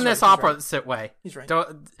 I'm going this he's right. opposite way. He's right.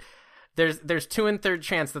 There's 2 1/3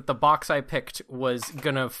 chance that the box I picked was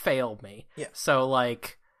gonna fail me. Yeah. So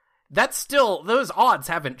like, that's still, those odds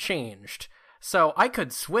haven't changed. So I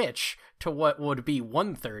could switch to what would be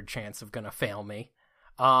 1/3 chance of gonna fail me.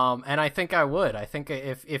 And I think I would. I think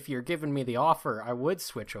if you're giving me the offer, I would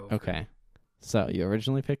switch over. Okay. So you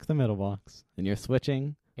originally picked the middle box, and you're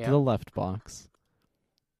switching to the left box.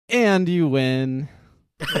 And you win.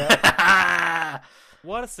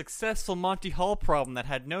 What a successful Monty Hall problem that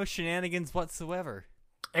had no shenanigans whatsoever.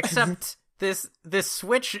 Except this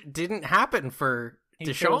switch didn't happen for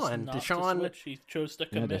Deshaun. He chose to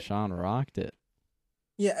commit. Yeah, Deshaun rocked it.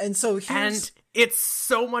 Yeah, and so And it's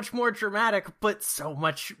so much more dramatic, but so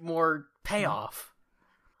much more payoff.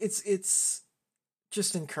 It's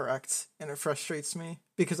just incorrect, and it frustrates me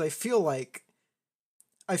because I feel like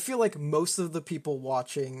most of the people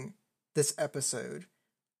watching this episode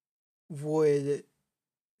would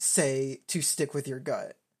say to stick with your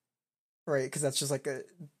gut, right? Because that's just like I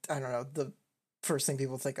don't know, the first thing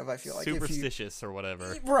people think of. I feel like superstitious or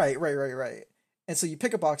whatever. Right. And so you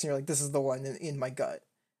pick a box and you're like, this is the one in my gut.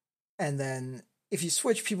 And then if you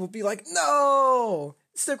switch, people will be like, no,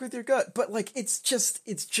 stick with your gut. But like, it's just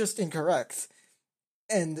incorrect.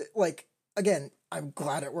 And like, again, I'm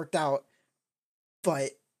glad it worked out, but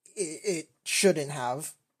it shouldn't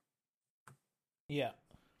have. Yeah.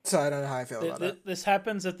 So I don't know how I feel about it. This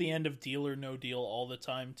happens at the end of Deal or No Deal all the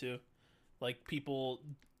time too. Like, people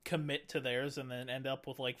commit to theirs and then end up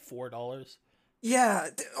with like $4. Yeah.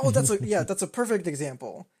 Oh, that's a perfect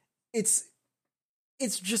example. It's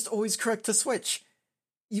just always correct to switch.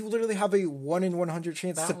 You literally have a 1 in 100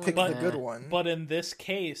 chance to pick the good one. But in this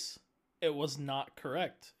case, it was not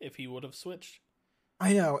correct if he would have switched.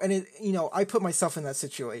 I know, and I put myself in that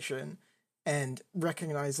situation and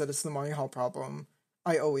recognize that it's the Monty Hall problem.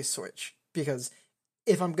 I always switch because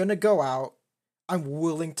if I'm gonna go out, I'm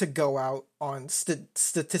willing to go out on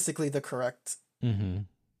statistically the correct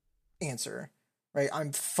answer, right?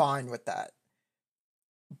 I'm fine with that.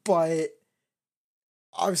 But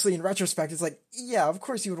obviously, in retrospect, it's like, yeah, of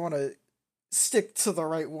course you would want to stick to the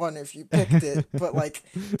right one if you picked it. but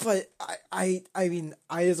I mean,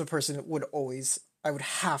 I as a person I would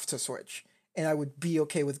have to switch, and I would be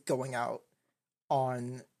okay with going out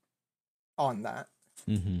on that.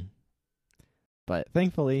 Mm-hmm. But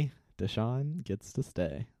thankfully, Deshaun gets to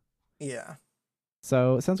stay. Yeah.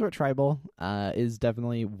 So since we're tribal, is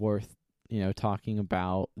definitely worth talking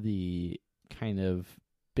about the kind of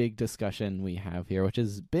big discussion we have here, which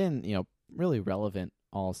has been really relevant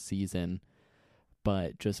all season,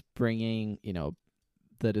 but just bringing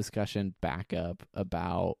the discussion back up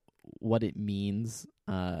about what it means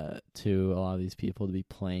to a lot of these people to be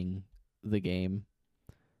playing the game.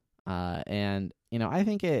 And I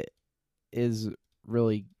think it is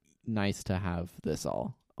really nice to have this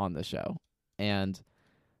all on the show. And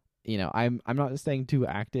I'm not staying too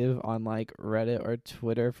active on like Reddit or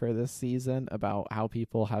Twitter for this season about how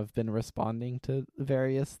people have been responding to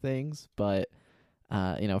various things, but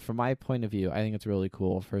from my point of view, I think it's really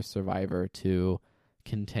cool for Survivor to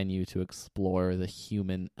continue to explore the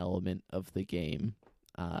human element of the game,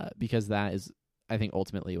 because that is, I think,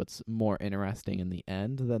 ultimately what's more interesting in the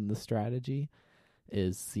end than the strategy,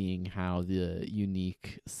 is seeing how the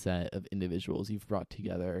unique set of individuals you've brought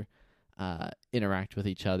together interact with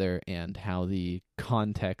each other, and how the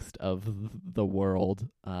context of the world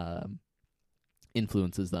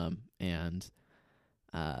influences them. And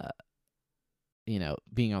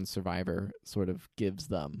being on Survivor sort of gives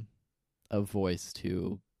them a voice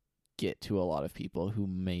to get to a lot of people who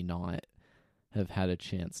may not have had a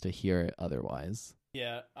chance to hear it otherwise.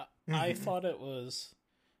 Yeah, I thought it was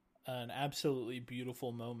an absolutely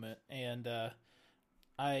beautiful moment, and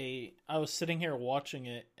I was sitting here watching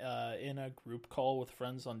it in a group call with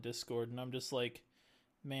friends on Discord, and I'm just like,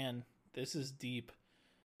 man, this is deep.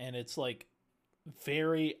 And it's like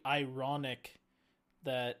very ironic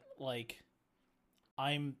that like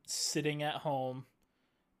I'm sitting at home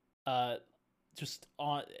just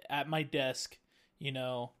at my desk,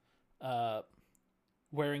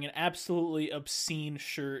 wearing an absolutely obscene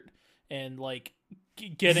shirt and like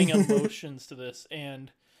getting emotions to this,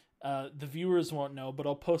 and the viewers won't know, but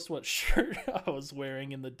I'll post what shirt I was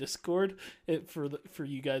wearing in the Discord for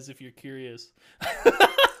you guys if you're curious.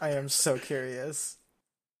 I am so curious.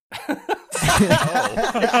 Yeah.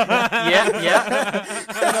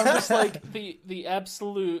 And I'm just like the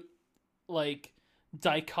absolute like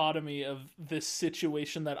dichotomy of this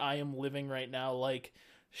situation that I am living right now, like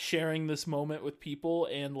sharing this moment with people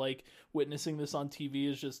and like witnessing this on TV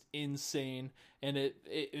is just insane, and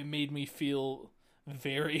it made me feel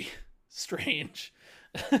very strange.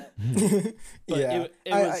 But yeah,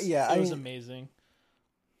 it was amazing.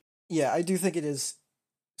 Yeah, I do think it is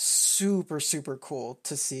super, super cool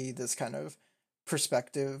to see this kind of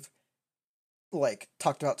perspective like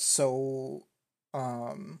talked about so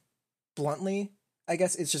bluntly. I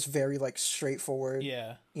guess it's just very like straightforward.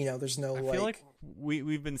 Yeah. There's no I feel like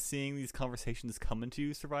we've been seeing these conversations come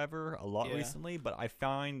into Survivor a lot recently, but I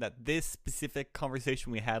find that this specific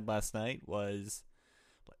conversation we had last night was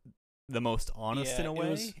the most honest in a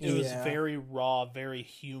way. It was very raw, very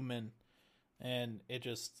human, and it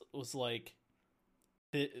just was like,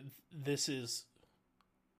 this is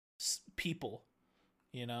people,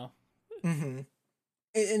 Mm-hmm.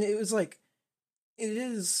 And it was like, it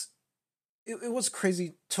was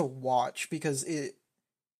crazy to watch because it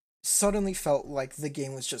suddenly felt like the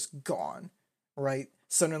game was just gone, right?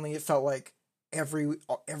 Suddenly it felt like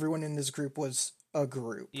everyone in this group was a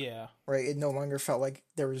group. Yeah. Right? It no longer felt like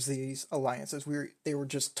there was these alliances. They were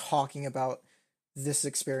just talking about this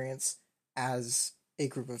experience as a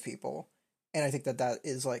group of people. And I think that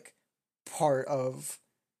is like part of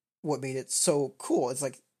what made it so cool. It's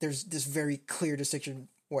like there's this very clear distinction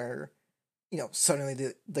where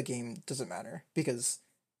suddenly the game doesn't matter because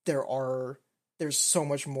there's so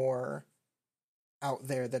much more out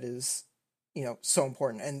there that is, so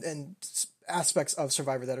important, and aspects of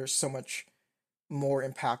Survivor that are so much more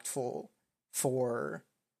impactful for,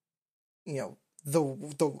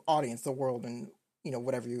 the audience, the world, and,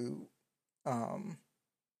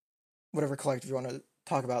 whatever collective you want to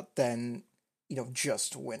talk about than,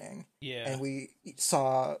 just winning. Yeah. And we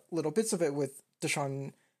saw little bits of it with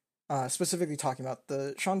Deshaun, specifically talking about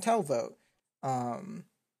the Chantel vote,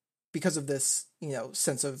 because of this,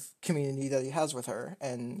 sense of community that he has with her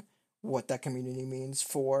and what that community means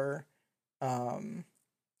for,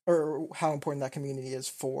 or how important that community is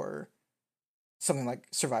for something like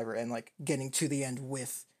Survivor and like getting to the end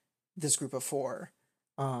with this group of 4.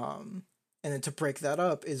 And then to break that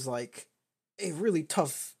up is like a really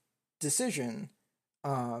tough decision,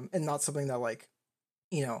 and not something that like,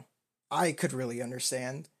 I could really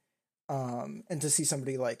understand. And to see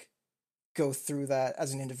somebody like go through that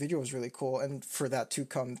as an individual is really cool, and for that to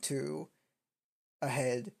come to a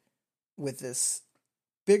head with this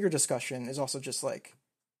bigger discussion is also just like,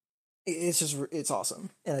 it's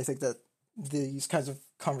awesome. And I think that these kinds of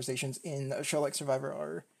conversations in a show like Survivor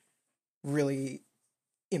are really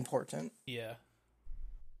important. Yeah,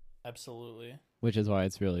 absolutely. Which is why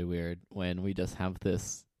it's really weird when we just have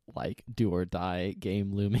this like do or die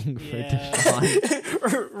game looming for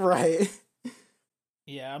Deshaun. Right.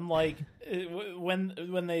 Yeah, I'm like,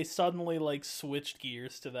 when they suddenly like switched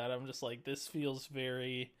gears to that, I'm just like, this feels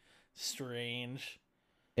very strange.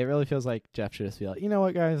 It really feels like Jeff should just be like, you know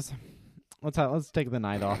what, guys, let's take the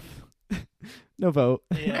night off. No vote.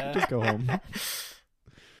 Yeah. Just go home.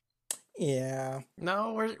 Yeah.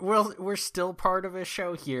 No, we're still part of a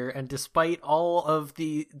show here, and despite all of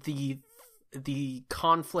the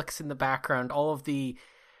conflicts in the background, all of the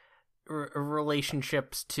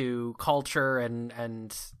relationships to culture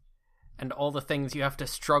and all the things you have to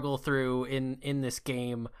struggle through in this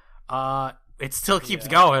game, it still keeps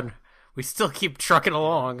going. We still keep trucking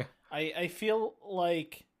along. I feel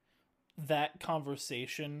like that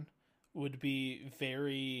conversation would be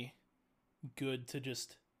very good to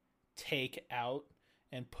just take out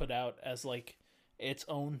and put out as like its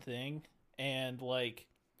own thing, and like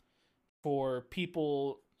for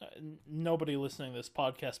people, nobody listening to this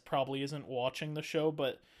podcast probably isn't watching the show,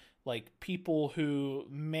 but like people who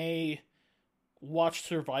may watch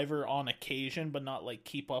Survivor on occasion but not like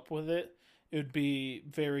keep up with it, it would be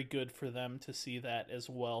very good for them to see that as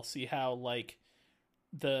well, see how like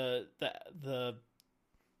the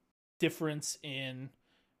difference in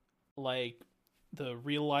like the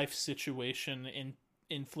real life situation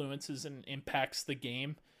influences and impacts the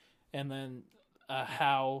game, and then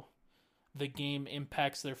how the game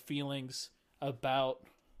impacts their feelings about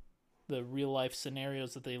the real life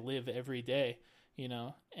scenarios that they live every day, you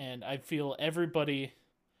know. And I feel everybody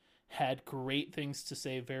had great things to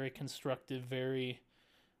say, very constructive, very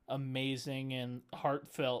amazing and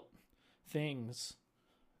heartfelt things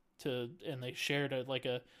and they shared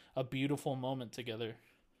a beautiful moment together.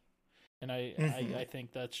 And I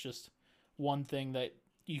think that's just one thing that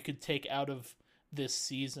you could take out of this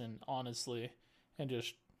season, honestly, and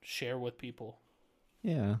just share with people.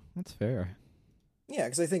 Yeah, that's fair. Yeah,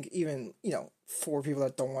 because I think even, for people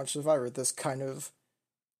that don't watch Survivor, this kind of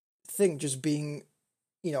thing just being,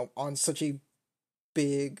 on such a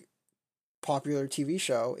big, popular TV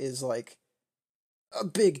show is like a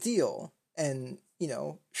big deal and,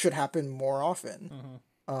 should happen more often.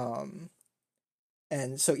 Mm-hmm.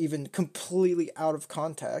 And so even completely out of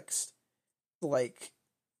context, like,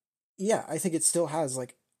 yeah, I think it still has,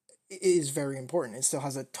 like, it is very important. It still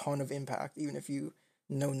has a ton of impact, even if you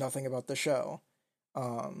know nothing about the show.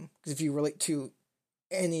 Because if you relate to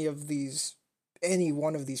any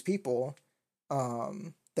one of these people,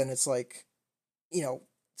 then it's like,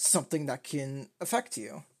 something that can affect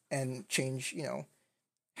you and change,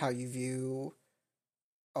 how you view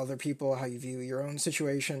other people, how you view your own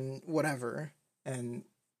situation, whatever. And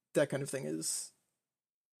that kind of thing is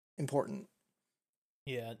important.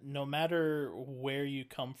 Yeah, no matter where you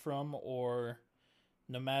come from or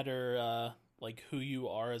no matter like who you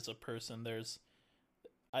are as a person, there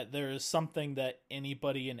is something that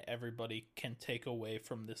anybody and everybody can take away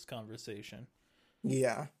from this conversation.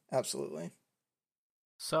 Yeah, absolutely.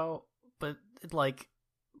 So, but like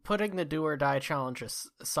putting the do or die challenges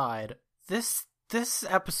aside, this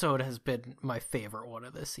episode has been my favorite one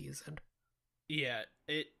of this season. Yeah,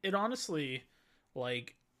 it honestly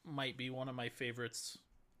like might be one of my favorites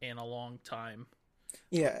in a long time.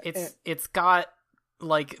 Yeah, it's got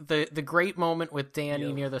like the great moment with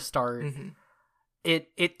Danny near the start. Mm-hmm.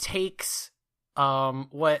 It takes do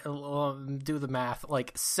the math,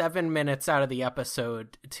 like 7 minutes out of the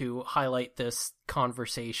episode to highlight this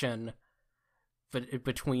conversation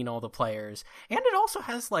between all the players, and it also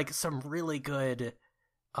has like some really good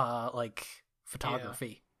like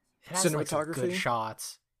photography. It has like some good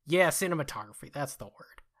shots. Yeah, cinematography, that's the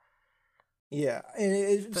word. Yeah, and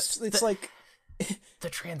it's like the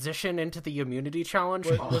transition into the immunity challenge.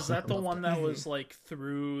 Was that the one that was like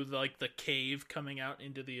through like the cave coming out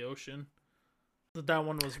into the ocean? That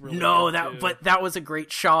one was really good too. But that was a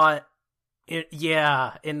great shot. In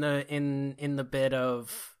the bit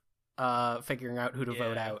of figuring out who to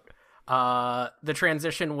vote out. The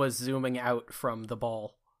transition was zooming out from the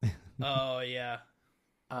ball. Oh yeah.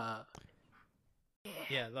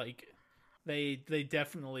 Yeah, like they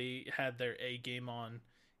definitely had their A game on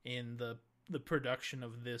in the production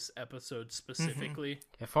of this episode specifically.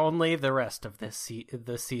 Mm-hmm. If only the rest of this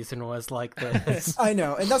season was like this. I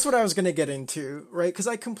know, and that's what I was going to get into, right? Because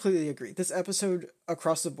I completely agree. This episode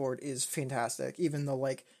across the board is fantastic, even the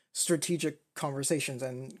like strategic conversations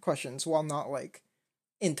and questions, while not like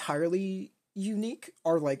entirely unique,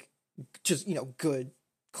 are like just good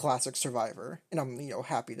classic Survivor, and I'm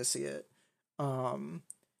happy to see it.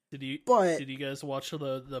 Did you guys watch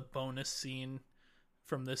the bonus scene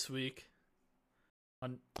from this week? Is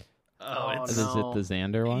it the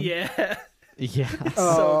Xander one? Yeah. Yeah.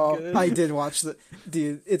 Oh, so good. I did watch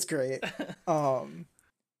dude, it's great. But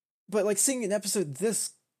like seeing an episode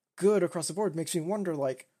this good across the board makes me wonder,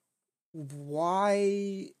 like,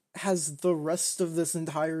 why has the rest of this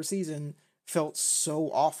entire season felt so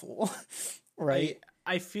awful? Right?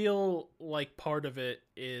 I feel like part of it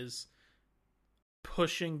is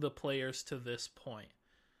pushing the players to this point.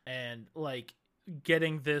 and like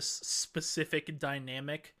getting this specific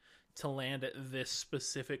dynamic to land at this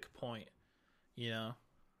specific point, you know.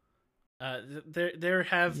 There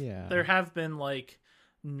have been like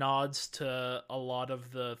nods to a lot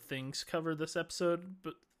of the things covered this episode,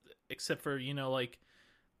 but except for, you know, like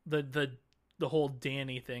the whole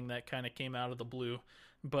Danny thing that kind of came out of the blue,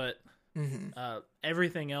 but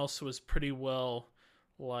everything else was pretty well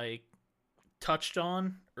like touched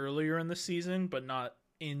on earlier in the season, but not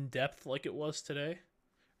in depth like it was today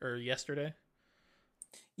or yesterday.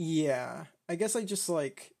 Yeah, I guess I just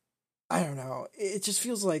like, I don't know. It just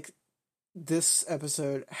feels like this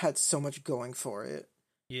episode had so much going for it.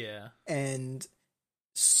 Yeah. And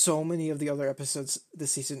so many of the other episodes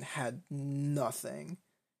this season had nothing.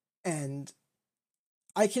 And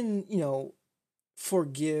I can, you know,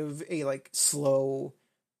 forgive a like slow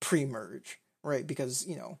pre-merge, right? Because,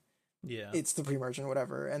 you know, it's the pre-merge and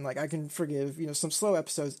whatever. And like I can forgive, you know, some slow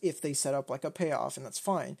episodes if they set up like a payoff, and that's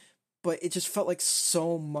fine. But it just felt like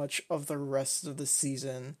so much of the rest of the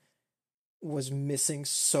season was missing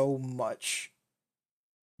so much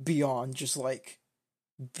beyond just like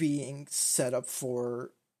being set up for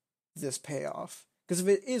this payoff. Because if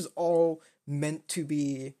it is all meant to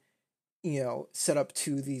be, you know, set up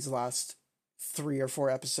to these last 3 or 4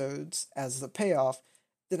 episodes as the payoff,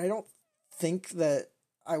 then I don't think that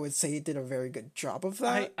I would say it did a very good job of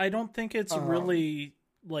that. I don't think it's really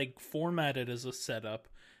like formatted as a setup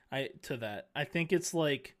to that. I think it's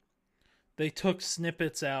like they took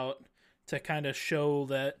snippets out to kind of show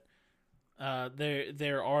that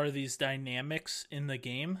there are these dynamics in the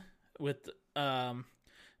game with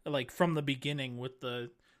like from the beginning with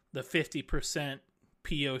the 50%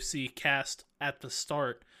 POC cast at the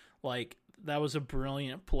start. Like that was a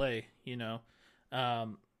brilliant play, you know.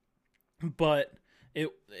 But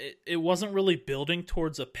it wasn't really building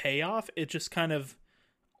towards a payoff. It just kind of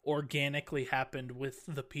organically happened with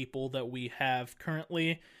the people that we have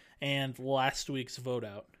currently and last week's vote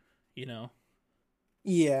out, you know.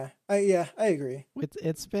 Yeah, I agree.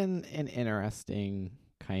 It's been an interesting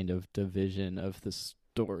kind of division of the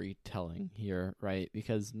storytelling here, right?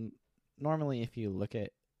 Because normally if you look at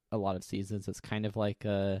a lot of seasons, it's kind of like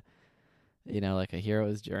a, you know, like a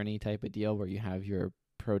hero's journey type of deal where you have your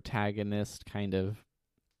protagonist kind of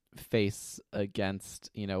face against,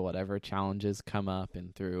 you know, whatever challenges come up,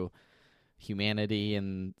 and through humanity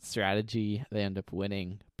and strategy they end up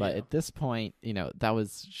winning. But at this point, you know, that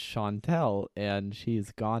was Chantel, and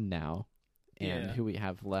she's gone now, and who we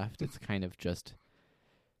have left, it's kind of just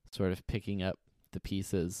sort of picking up the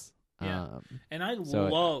pieces. And I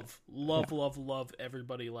love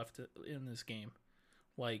everybody left in this game.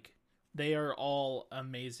 Like they are all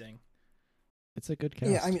amazing. It's a good cast.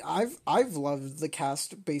 Yeah, I mean, I've loved the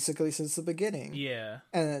cast basically since the beginning. Yeah,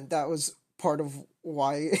 and that was part of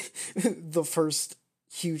why the first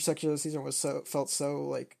huge section of the season felt so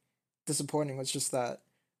like disappointing. Was just that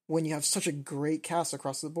when you have such a great cast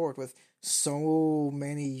across the board with so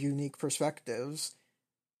many unique perspectives,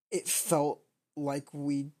 it felt like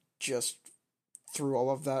we just threw all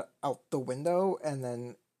of that out the window and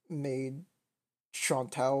then made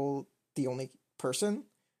Chantel the only person.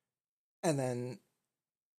 And then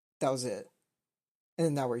that was it. And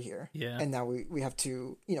then now we're here. Yeah. And now we have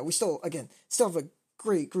to, you know, we still have a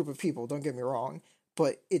great group of people, don't get me wrong,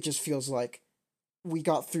 but it just feels like we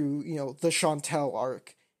got through, you know, the Chantel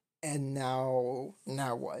arc, and now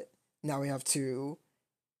what? Now we have to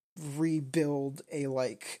rebuild a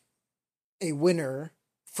winner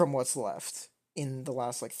from what's left in the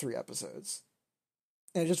last like 3 episodes.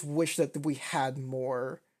 And I just wish that we had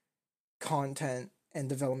more content and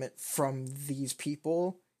development from these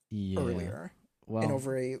people earlier, and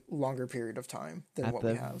over a longer period of time than what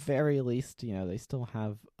we have. At the very least, you know, they still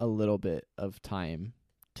have a little bit of time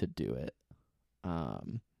to do it.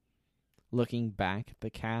 Looking back at the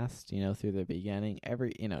cast, you know, through the beginning,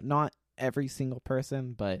 not every single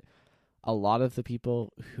person, but a lot of the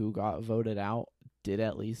people who got voted out did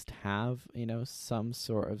at least have, you know, some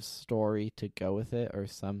sort of story to go with it, or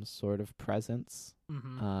some sort of presence.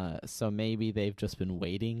 Mm-hmm. So maybe they've just been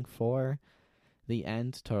waiting for the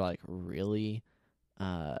end to like really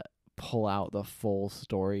pull out the full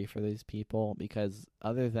story for these people, because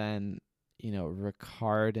other than, you know,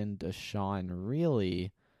 Ricard and Deshawn,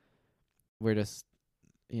 really we're just,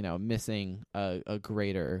 you know, missing a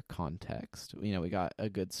greater context. You know, we got a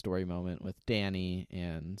good story moment with Danny,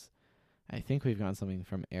 and I think we've got something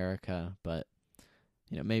from Erica, but,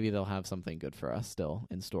 you know, maybe they'll have something good for us still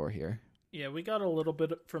in store here. Yeah, we got a little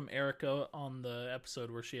bit from Erica on the episode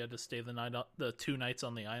where she had to stay the 2 nights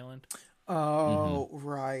on the island. Oh,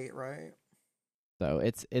 right. So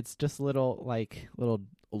it's just little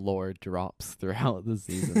lore drops throughout the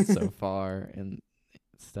season so far, and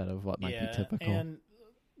instead of what might be typical. And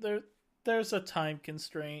there's a time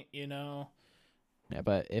constraint, you know. Yeah,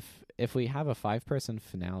 but if we have a 5-person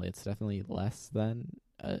finale, it's definitely less than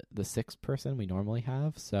the 6-person we normally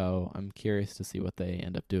have. So I'm curious to see what they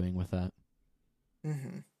end up doing with that.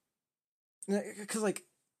 Because, like,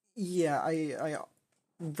 yeah, I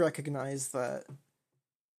recognize that,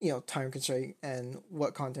 you know, time constraint and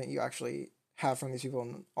what content you actually have from these people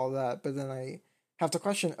and all that, but then I have to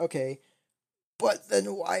question, okay, but then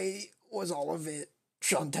why was all of it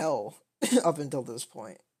Chantel up until this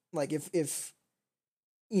point? Like, if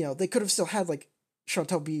you know, they could have still had, like,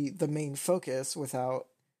 Chantel be the main focus without,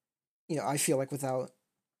 you know, I feel like without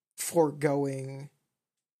foregoing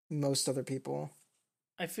most other people.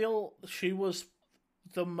 I feel she was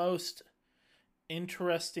the most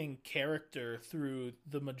interesting character through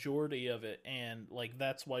the majority of it, and like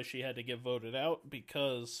that's why she had to get voted out,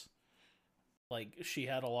 because like she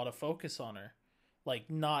had a lot of focus on her, like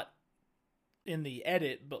not in the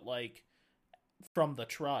edit but like from the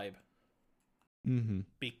tribe.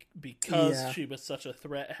 Because she was such a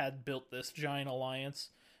threat, had built this giant alliance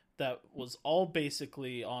that was all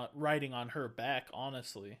basically riding on her back.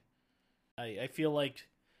 Honestly, I feel like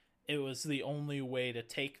it was the only way to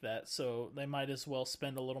take that, so they might as well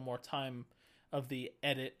spend a little more time of the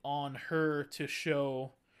edit on her to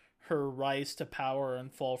show her rise to power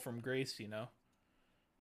and fall from grace, you know?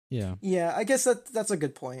 Yeah, I guess that's a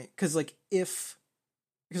good point, because like because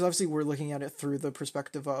obviously we're looking at it through the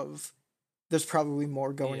perspective of there's probably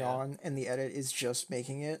more going on and the edit is just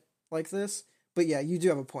making it like this. But yeah, you do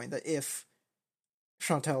have a point that if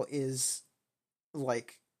Chantel is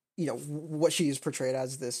like, you know, what she is portrayed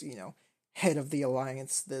as, this, you know, head of the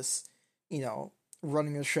alliance, this, you know,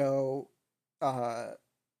 running a show,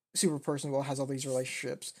 super personable, has all these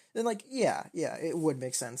relationships, then like, yeah, it would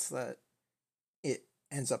make sense that it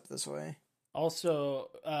ends up this way. Also,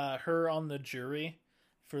 her on the jury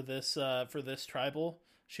for this tribal,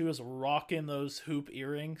 she was rocking those hoop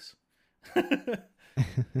earrings. It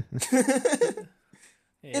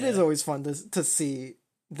is always fun to see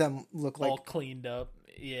them look like all cleaned up.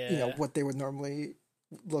 Yeah, you know, what they would normally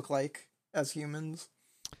look like as humans.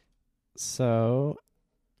 So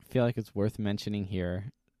I feel like it's worth mentioning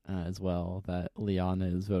here as well that Liana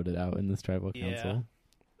is voted out in this tribal council.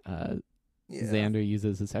 Xander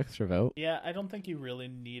uses his extra vote. Yeah, I don't think you really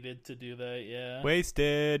needed to do that. Yeah,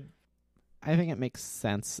 wasted. I think it makes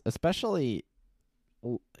sense, especially,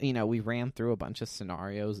 you know, we ran through a bunch of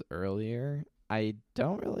scenarios earlier. I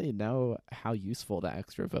don't really know how useful that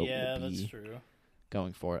extra vote will be. Yeah, that's true.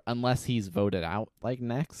 Going forward, unless he's voted out like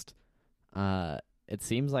next. It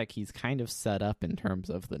seems like he's kind of set up in terms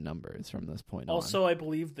of the numbers from this point on. Also, I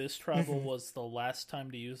believe this tribal was the last time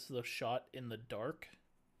to use the shot in the dark.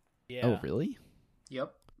 Yeah. Oh, really?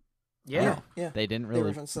 Yep. Yeah. They didn't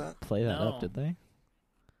really play that up, did they?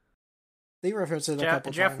 They referenced it a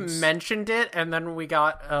couple Jeff times. mentioned it, and then we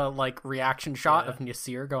got a like reaction shot of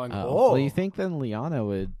Nasir going, Well, you think then Liana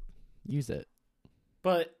would use it?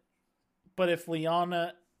 But if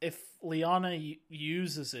Liana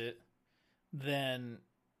uses it, then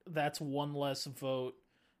that's one less vote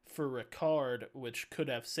for Ricard, which could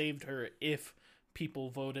have saved her if people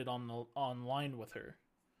voted online with her.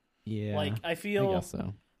 Yeah, like I feel guess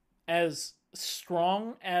so. As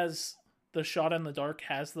strong as the shot in the dark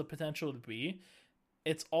has the potential to be,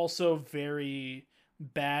 it's also very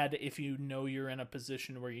bad if you know you're in a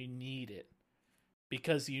position where you need it,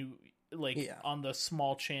 because you on the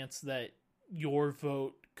small chance that your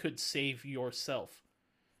vote could save yourself.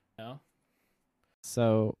 You know?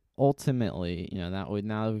 So ultimately, you know, now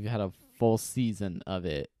that we've had a full season of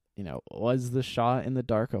it, you know, was the shot in the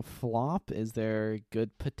dark a flop? Is there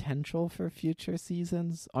good potential for future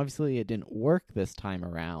seasons? Obviously, it didn't work this time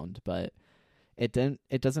around, but it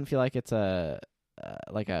doesn't feel like it's a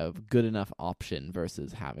good enough option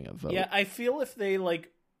versus having a vote. Yeah, I feel if they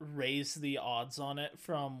like raise the odds on it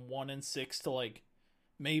from 1 in 6 to like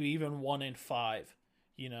maybe even 1 in 5,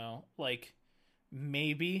 you know, like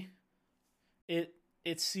maybe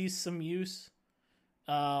it sees some use.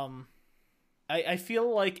 I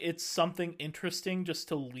feel like it's something interesting just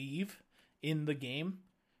to leave in the game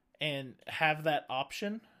and have that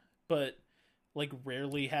option, but like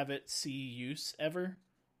rarely have it see use ever.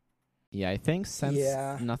 Yeah, I think since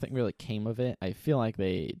nothing really came of it, I feel like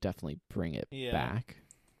they definitely bring it back.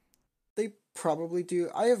 They probably do.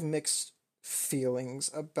 I have mixed feelings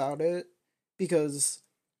about it, because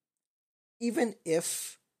even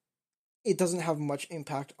if it doesn't have much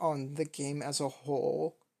impact on the game as a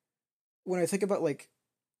whole, when I think about like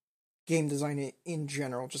game design in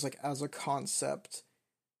general, just like as a concept,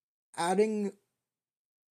 adding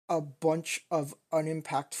a bunch of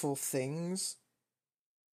unimpactful things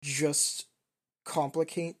just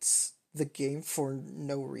complicates the game for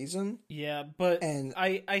no reason. Yeah, but And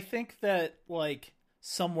I think that, like,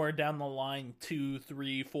 somewhere down the line, 2,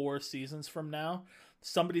 3, 4 seasons from now,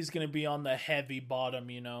 somebody's gonna be on the heavy bottom,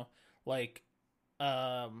 you know, like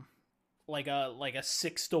a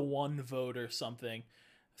 6-1 vote or something.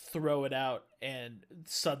 Throw it out and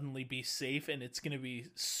suddenly be safe, and it's gonna be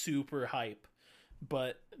super hype.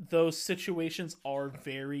 But those situations are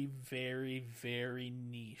very, very, very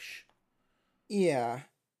niche. yeah,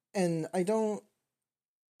 and I don't,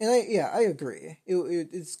 and I agree.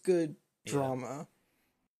 It's good drama,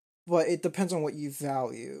 but it depends on what you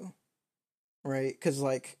value, right? Because,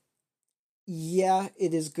 like, yeah,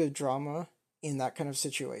 it is good drama in that kind of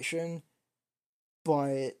situation,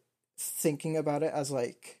 but thinking about it as,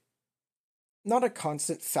 like, not a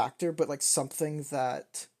constant factor, but like something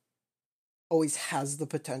that always has the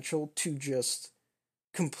potential to just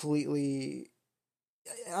completely,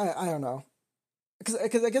 I don't know,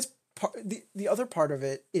 because I guess the other part of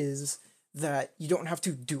it is that you don't have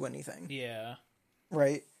to do anything. Yeah.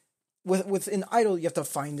 Right? With an idol, you have to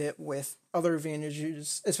find it. With other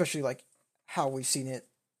advantages, especially like how we've seen it,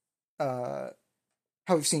 how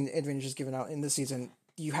we've seen advantages given out in this season,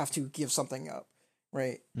 you have to give something up,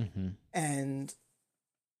 right? Mm-hmm. And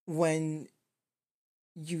when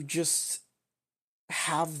you just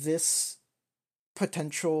have this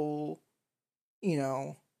potential,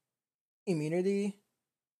 immunity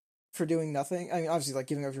for doing nothing. I mean, obviously, like,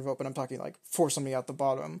 giving up your vote, but I'm talking, like, force somebody out the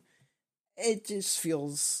bottom. It just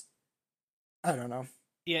feels, I don't know.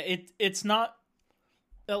 Yeah, it's not,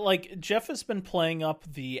 like, Jeff has been playing up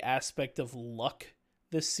the aspect of luck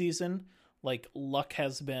this season. Like, luck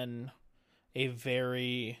has been a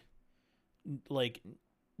very, like,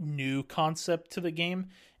 new concept to the game,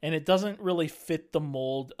 and it doesn't really fit the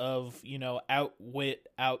mold of, outwit,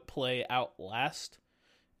 outplay, outlast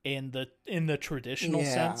in the traditional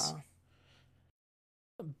sense.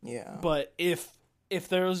 Yeah. But if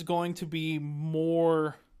there's going to be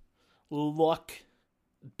more luck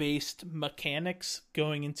based mechanics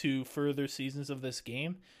going into further seasons of this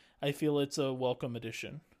game, I feel it's a welcome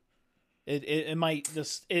addition. It might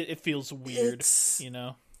just, it feels weird,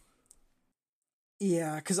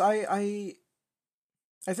 Yeah, because I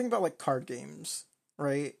think about, like, card games,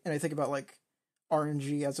 right? And I think about, like,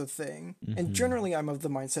 RNG as a thing. Mm-hmm. And generally I'm of the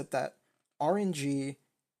mindset that RNG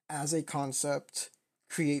as a concept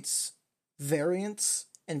creates variance,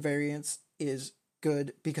 and variance is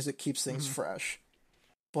good because it keeps things fresh.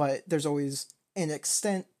 But there's always an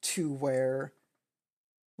extent to where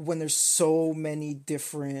when there's so many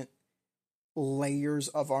different layers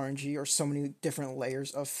of RNG or so many different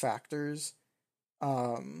layers of factors,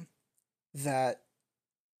 that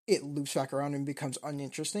it loops back around and becomes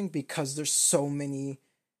uninteresting because there's so many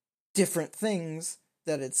different things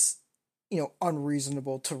that it's,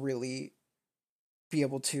 unreasonable to really be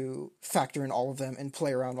able to factor in all of them and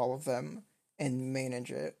play around all of them and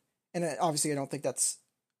manage it. And obviously I don't think that's,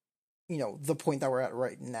 the point that we're at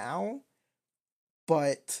right now.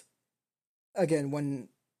 But again, when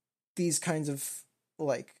these kinds of,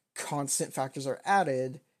 like, constant factors are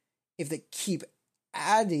added, if they keep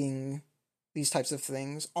adding these types of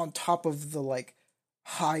things on top of the, like,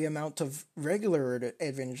 high amount of regular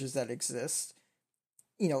advantages that exist,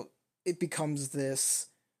 it becomes less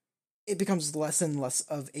and less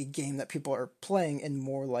of a game that people are playing and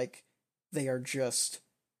more like they are just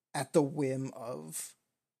at the whim of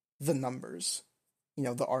the numbers,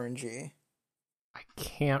 the RNG. I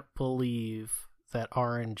can't believe that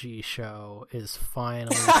RNG show is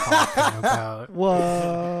finally talking about.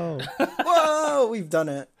 Whoa, we've done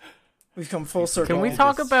it. We've come full circle. Can we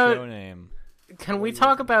talk about show name? Can we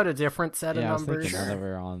talk about a different set of numbers? Now that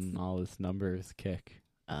we're on all this numbers kick.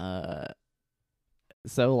 So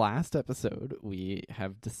last episode we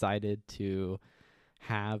have decided to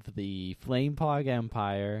have the Flamepog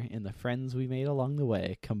Empire and the friends we made along the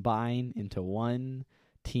way combine into one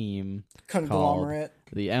team conglomerate,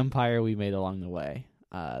 the Empire we made along the way.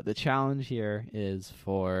 The challenge here is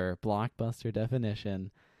for Blockbuster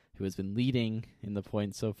Definition, who has been leading in the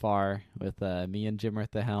points so far with me and Jimmer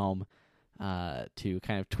at the helm, to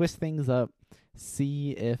kind of twist things up,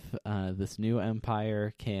 see if this new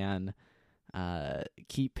Empire can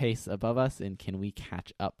keep pace above us, and can we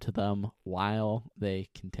catch up to them while they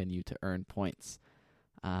continue to earn points.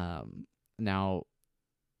 Now,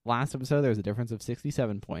 last episode there was a difference of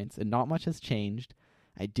 67 points, and not much has changed.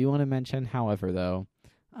 I do want to mention, however, though,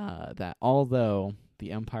 that although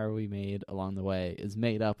the Empire we made along the way is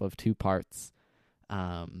made up of two parts,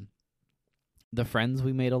 the friends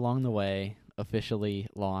we made along the way officially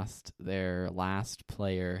lost their last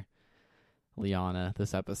player, Liana,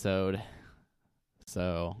 this episode.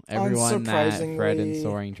 So everyone that Fred and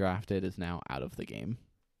Soaring drafted is now out of the game.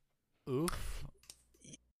 Oof.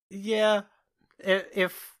 Yeah.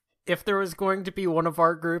 If there was going to be one of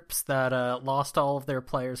our groups that lost all of their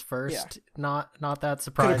players first, not that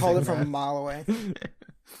surprising. Could have called it from a mile away.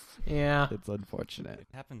 Yeah. It's unfortunate. It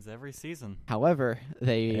happens every season. However,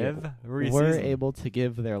 they were able to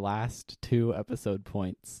give their last 2 episode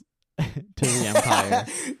points to the Empire.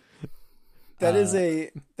 That is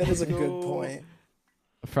a good point.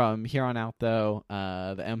 From here on out, though,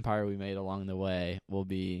 the Empire we made along the way will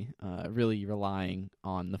be really relying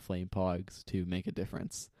on the Flame Pogs to make a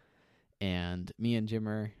difference. And me and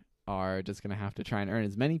Jimmer are just going to have to try and earn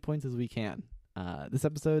as many points as we can. This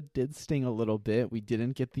episode did sting a little bit. We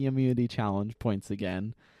didn't get the immunity challenge points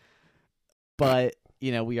again. But,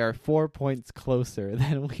 we are 4 points closer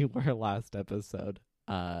than we were last episode.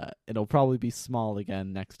 It'll probably be small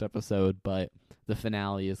again next episode, but the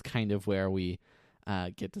finale is kind of where we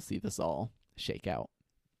get to see this all shake out.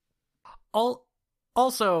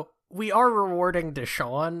 Also, we are rewarding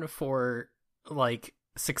Deshaun for,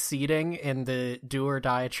 succeeding in the do or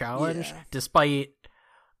die challenge, despite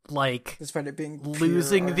it being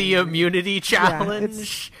losing the immunity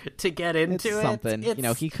challenge to get into it's something.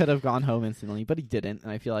 He could have gone home instantly, but he didn't,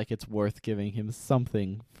 and I feel like it's worth giving him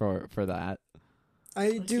something for that.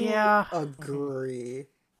 I do agree.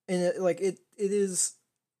 And it is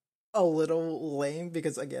a little lame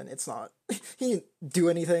because, again, it's not he didn't do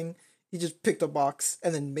anything. He just picked a box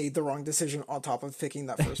and then made the wrong decision on top of picking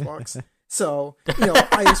that first box. So,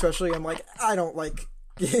 I especially am I don't like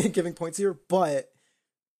giving points here, but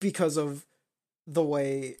because of the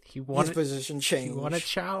way his position changed. He won a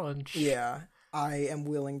challenge. Yeah, I am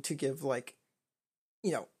willing to give,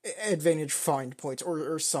 advantage find points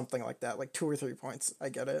or something like that, 2 or 3 points. I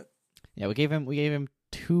get it. Yeah, we gave him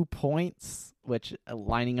 2 points, which,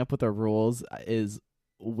 lining up with our rules, is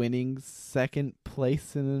winning second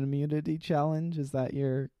place in an immunity challenge. Is that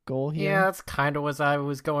your goal here? Yeah, that's kind of what I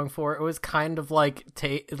was going for. It was kind of like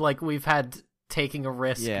we've had taking a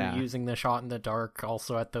risk and using the shot in the dark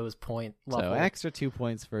also at those point level. So extra 2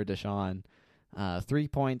 points for Deshaun. 3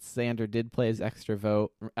 points. Xander did play his extra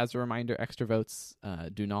vote. As a reminder, extra votes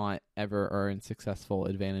do not ever earn successful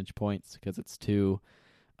advantage points because it's too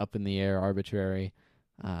up in the air, arbitrary.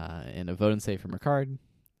 And a vote and save from Ricard.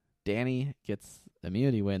 Danny gets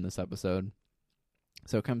immunity win this episode.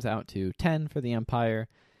 So it comes out to 10 for the Empire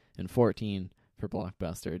and 14 for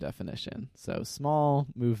Blockbuster definition. So small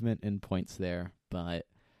movement in points there, but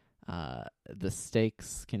the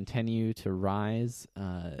stakes continue to rise.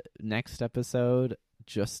 Next episode,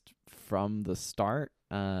 just from the start,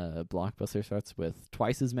 Blockbuster starts with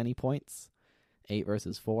twice as many points, 8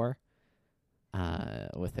 versus 4,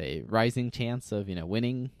 with a rising chance of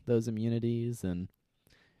winning those immunities. And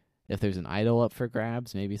if there's an idol up for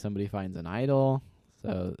grabs, maybe somebody finds an idol.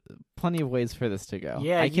 So plenty of ways for this to go.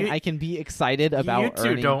 Yeah, I can be excited about. You two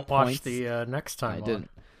earning don't points. Watch the next time. I didn't.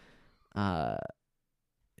 I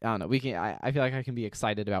don't know. I feel like I can be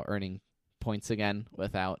excited about earning points again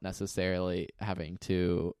without necessarily having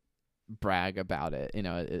to brag about it.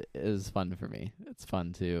 It is fun for me. It's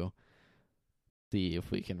fun to see if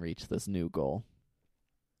we can reach this new goal.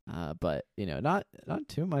 But not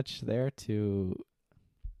too much there to,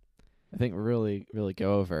 I think, really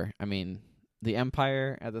go over. I mean, the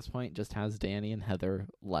Empire at this point just has Danny and Heather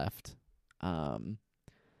left.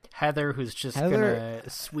 Heather, who's just gonna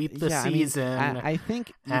sweep the season. I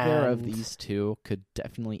think either of these two could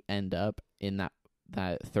definitely end up in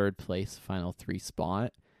that third place final 3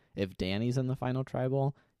 spot. If Danny's in the final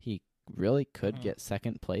tribal, he really could get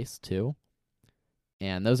second place too.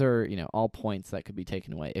 And those are, all points that could be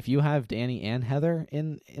taken away. If you have Danny and Heather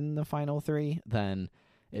in the final 3, then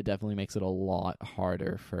it definitely makes it a lot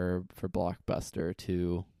harder for Blockbuster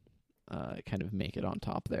to kind of make it on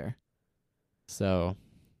top there. So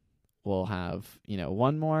we'll have,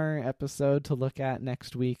 one more episode to look at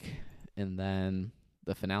next week, and then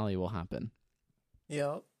the finale will happen.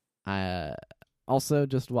 Yep. Also,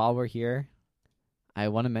 just while we're here, I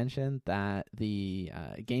want to mention that the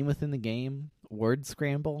Game Within the Game word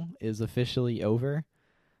scramble is officially over.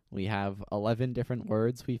 We have 11 different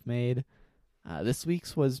words we've made. This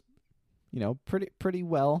week's was, pretty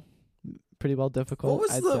well difficult.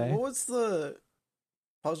 What was the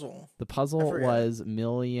puzzle? The puzzle was $1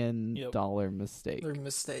 million mistake. Their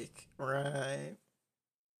mistake, right?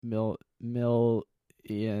 $million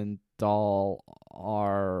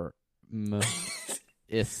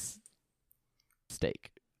is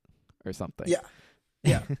steak or something.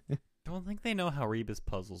 Yeah. Don't think they know how Rebus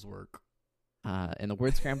puzzles work. And the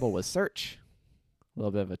word scramble was search. A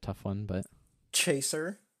little bit of a tough one, but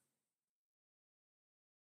Chaser.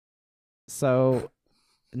 so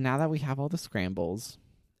now that we have all the scrambles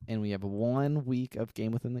and we have 1 week of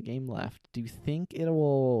Game Within the Game left, do you think it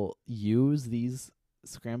will use these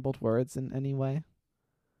scrambled words in any way?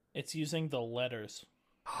 It's using the letters.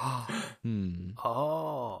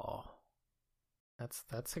 Oh,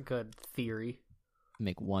 that's a good theory.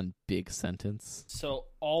 Make one big sentence. So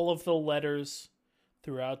all of the letters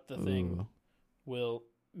throughout the thing Ooh.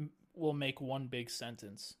 will make one big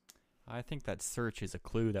sentence. I think that search is a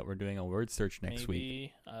clue that we're doing a word search next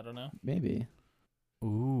week. I don't know. Maybe.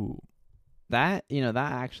 Ooh. That, that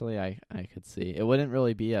actually I could see. It wouldn't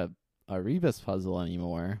really be a Rebus puzzle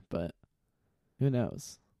anymore, but who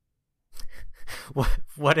knows?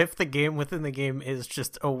 What if the Game Within the Game is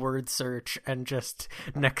just a word search, and just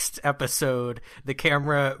next episode the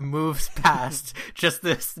camera moves past just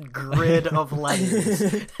this grid of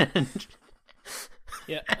letters?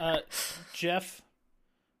 Yeah, Jeff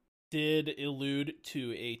did allude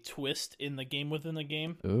to a twist in the Game Within the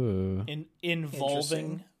Game Ooh.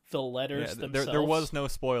 involving the letters themselves. There was no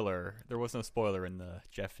spoiler. There was no spoiler in the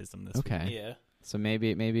Jeffism this week. Yeah. So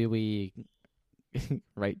maybe we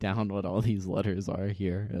write down what all these letters are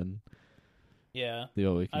here and Yeah. see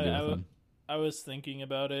what we can do with them. I was thinking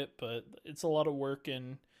about it, but it's a lot of work,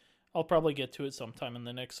 and I'll probably get to it sometime in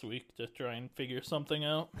the next week to try and figure something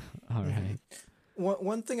out. All right.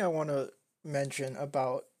 One thing I want to mention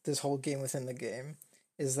about this whole Game Within the Game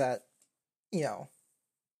is that,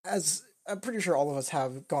 as I'm pretty sure all of us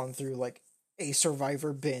have gone through like a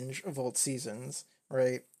Survivor binge of old seasons,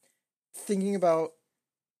 right? Thinking about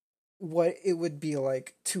what it would be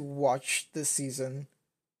like to watch this season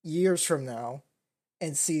years from now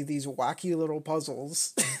and see these wacky little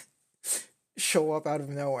puzzles show up out of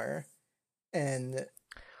nowhere. And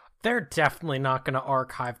They're definitely not going to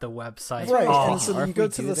archive the website. right, Oh. and so Or you if go we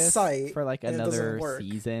to do the this site for like and it doesn't another work.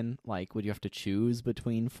 season, like would you have to choose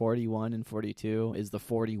between 41 and 42? Is the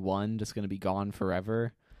 41 just going to be gone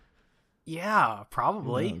forever? Yeah, Who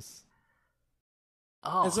probably. knows?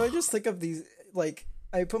 Oh. And so I just think of these, like,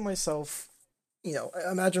 I put myself,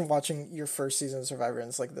 imagine watching your first season of Survivor and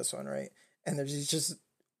it's like this one, right? And there's these just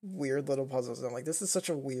weird little puzzles. And I'm like, this is such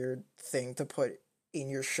a weird thing to put in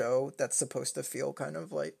your show that's supposed to feel kind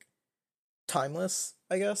of like timeless,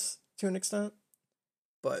 I guess, to an extent.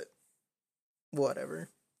 But whatever.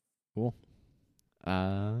 Cool.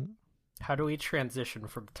 How do we transition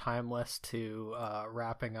from timeless to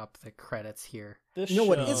wrapping up the credits here? This You know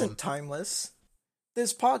what show- isn't timeless?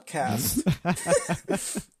 This podcast.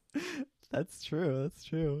 That's true. That's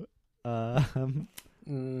true. I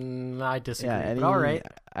disagree. Yeah, but all right.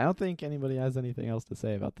 I don't think anybody has anything else to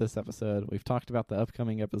say about this episode. We've talked about the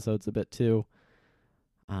upcoming episodes a bit too.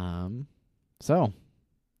 So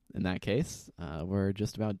in that case, we're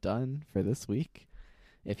just about done for this week.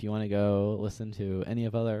 If you want to go listen to any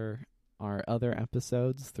of our other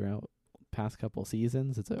episodes throughout past couple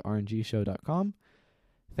seasons, it's at rngshow.com.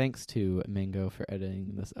 Thanks to Mango for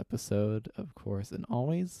editing this episode, of course, and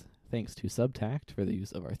always. Thanks to Subtact for the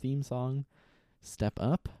use of our theme song, Step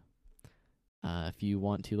Up. If you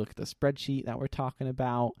want to look at the spreadsheet that we're talking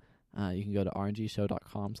about, you can go to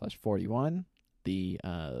rngshow.com/41. The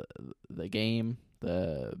game,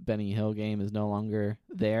 the Benny Hill game, is no longer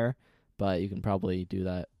there, but you can probably do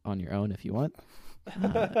that on your own if you want.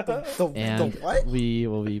 And The what? we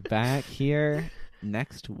will be back here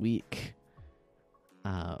next week.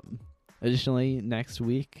 Additionally, next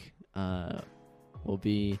week will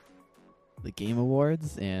be the Game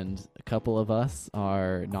Awards, and a couple of us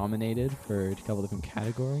are nominated for a couple different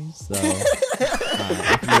categories. So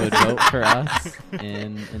if you would vote for us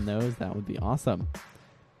in those, that would be awesome.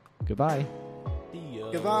 Goodbye. See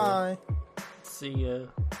ya. Goodbye. See ya.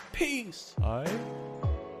 Peace.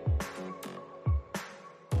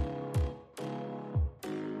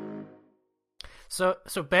 So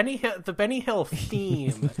the Benny Hill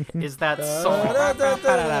theme is that song.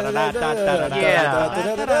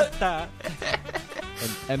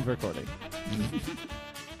 And recording.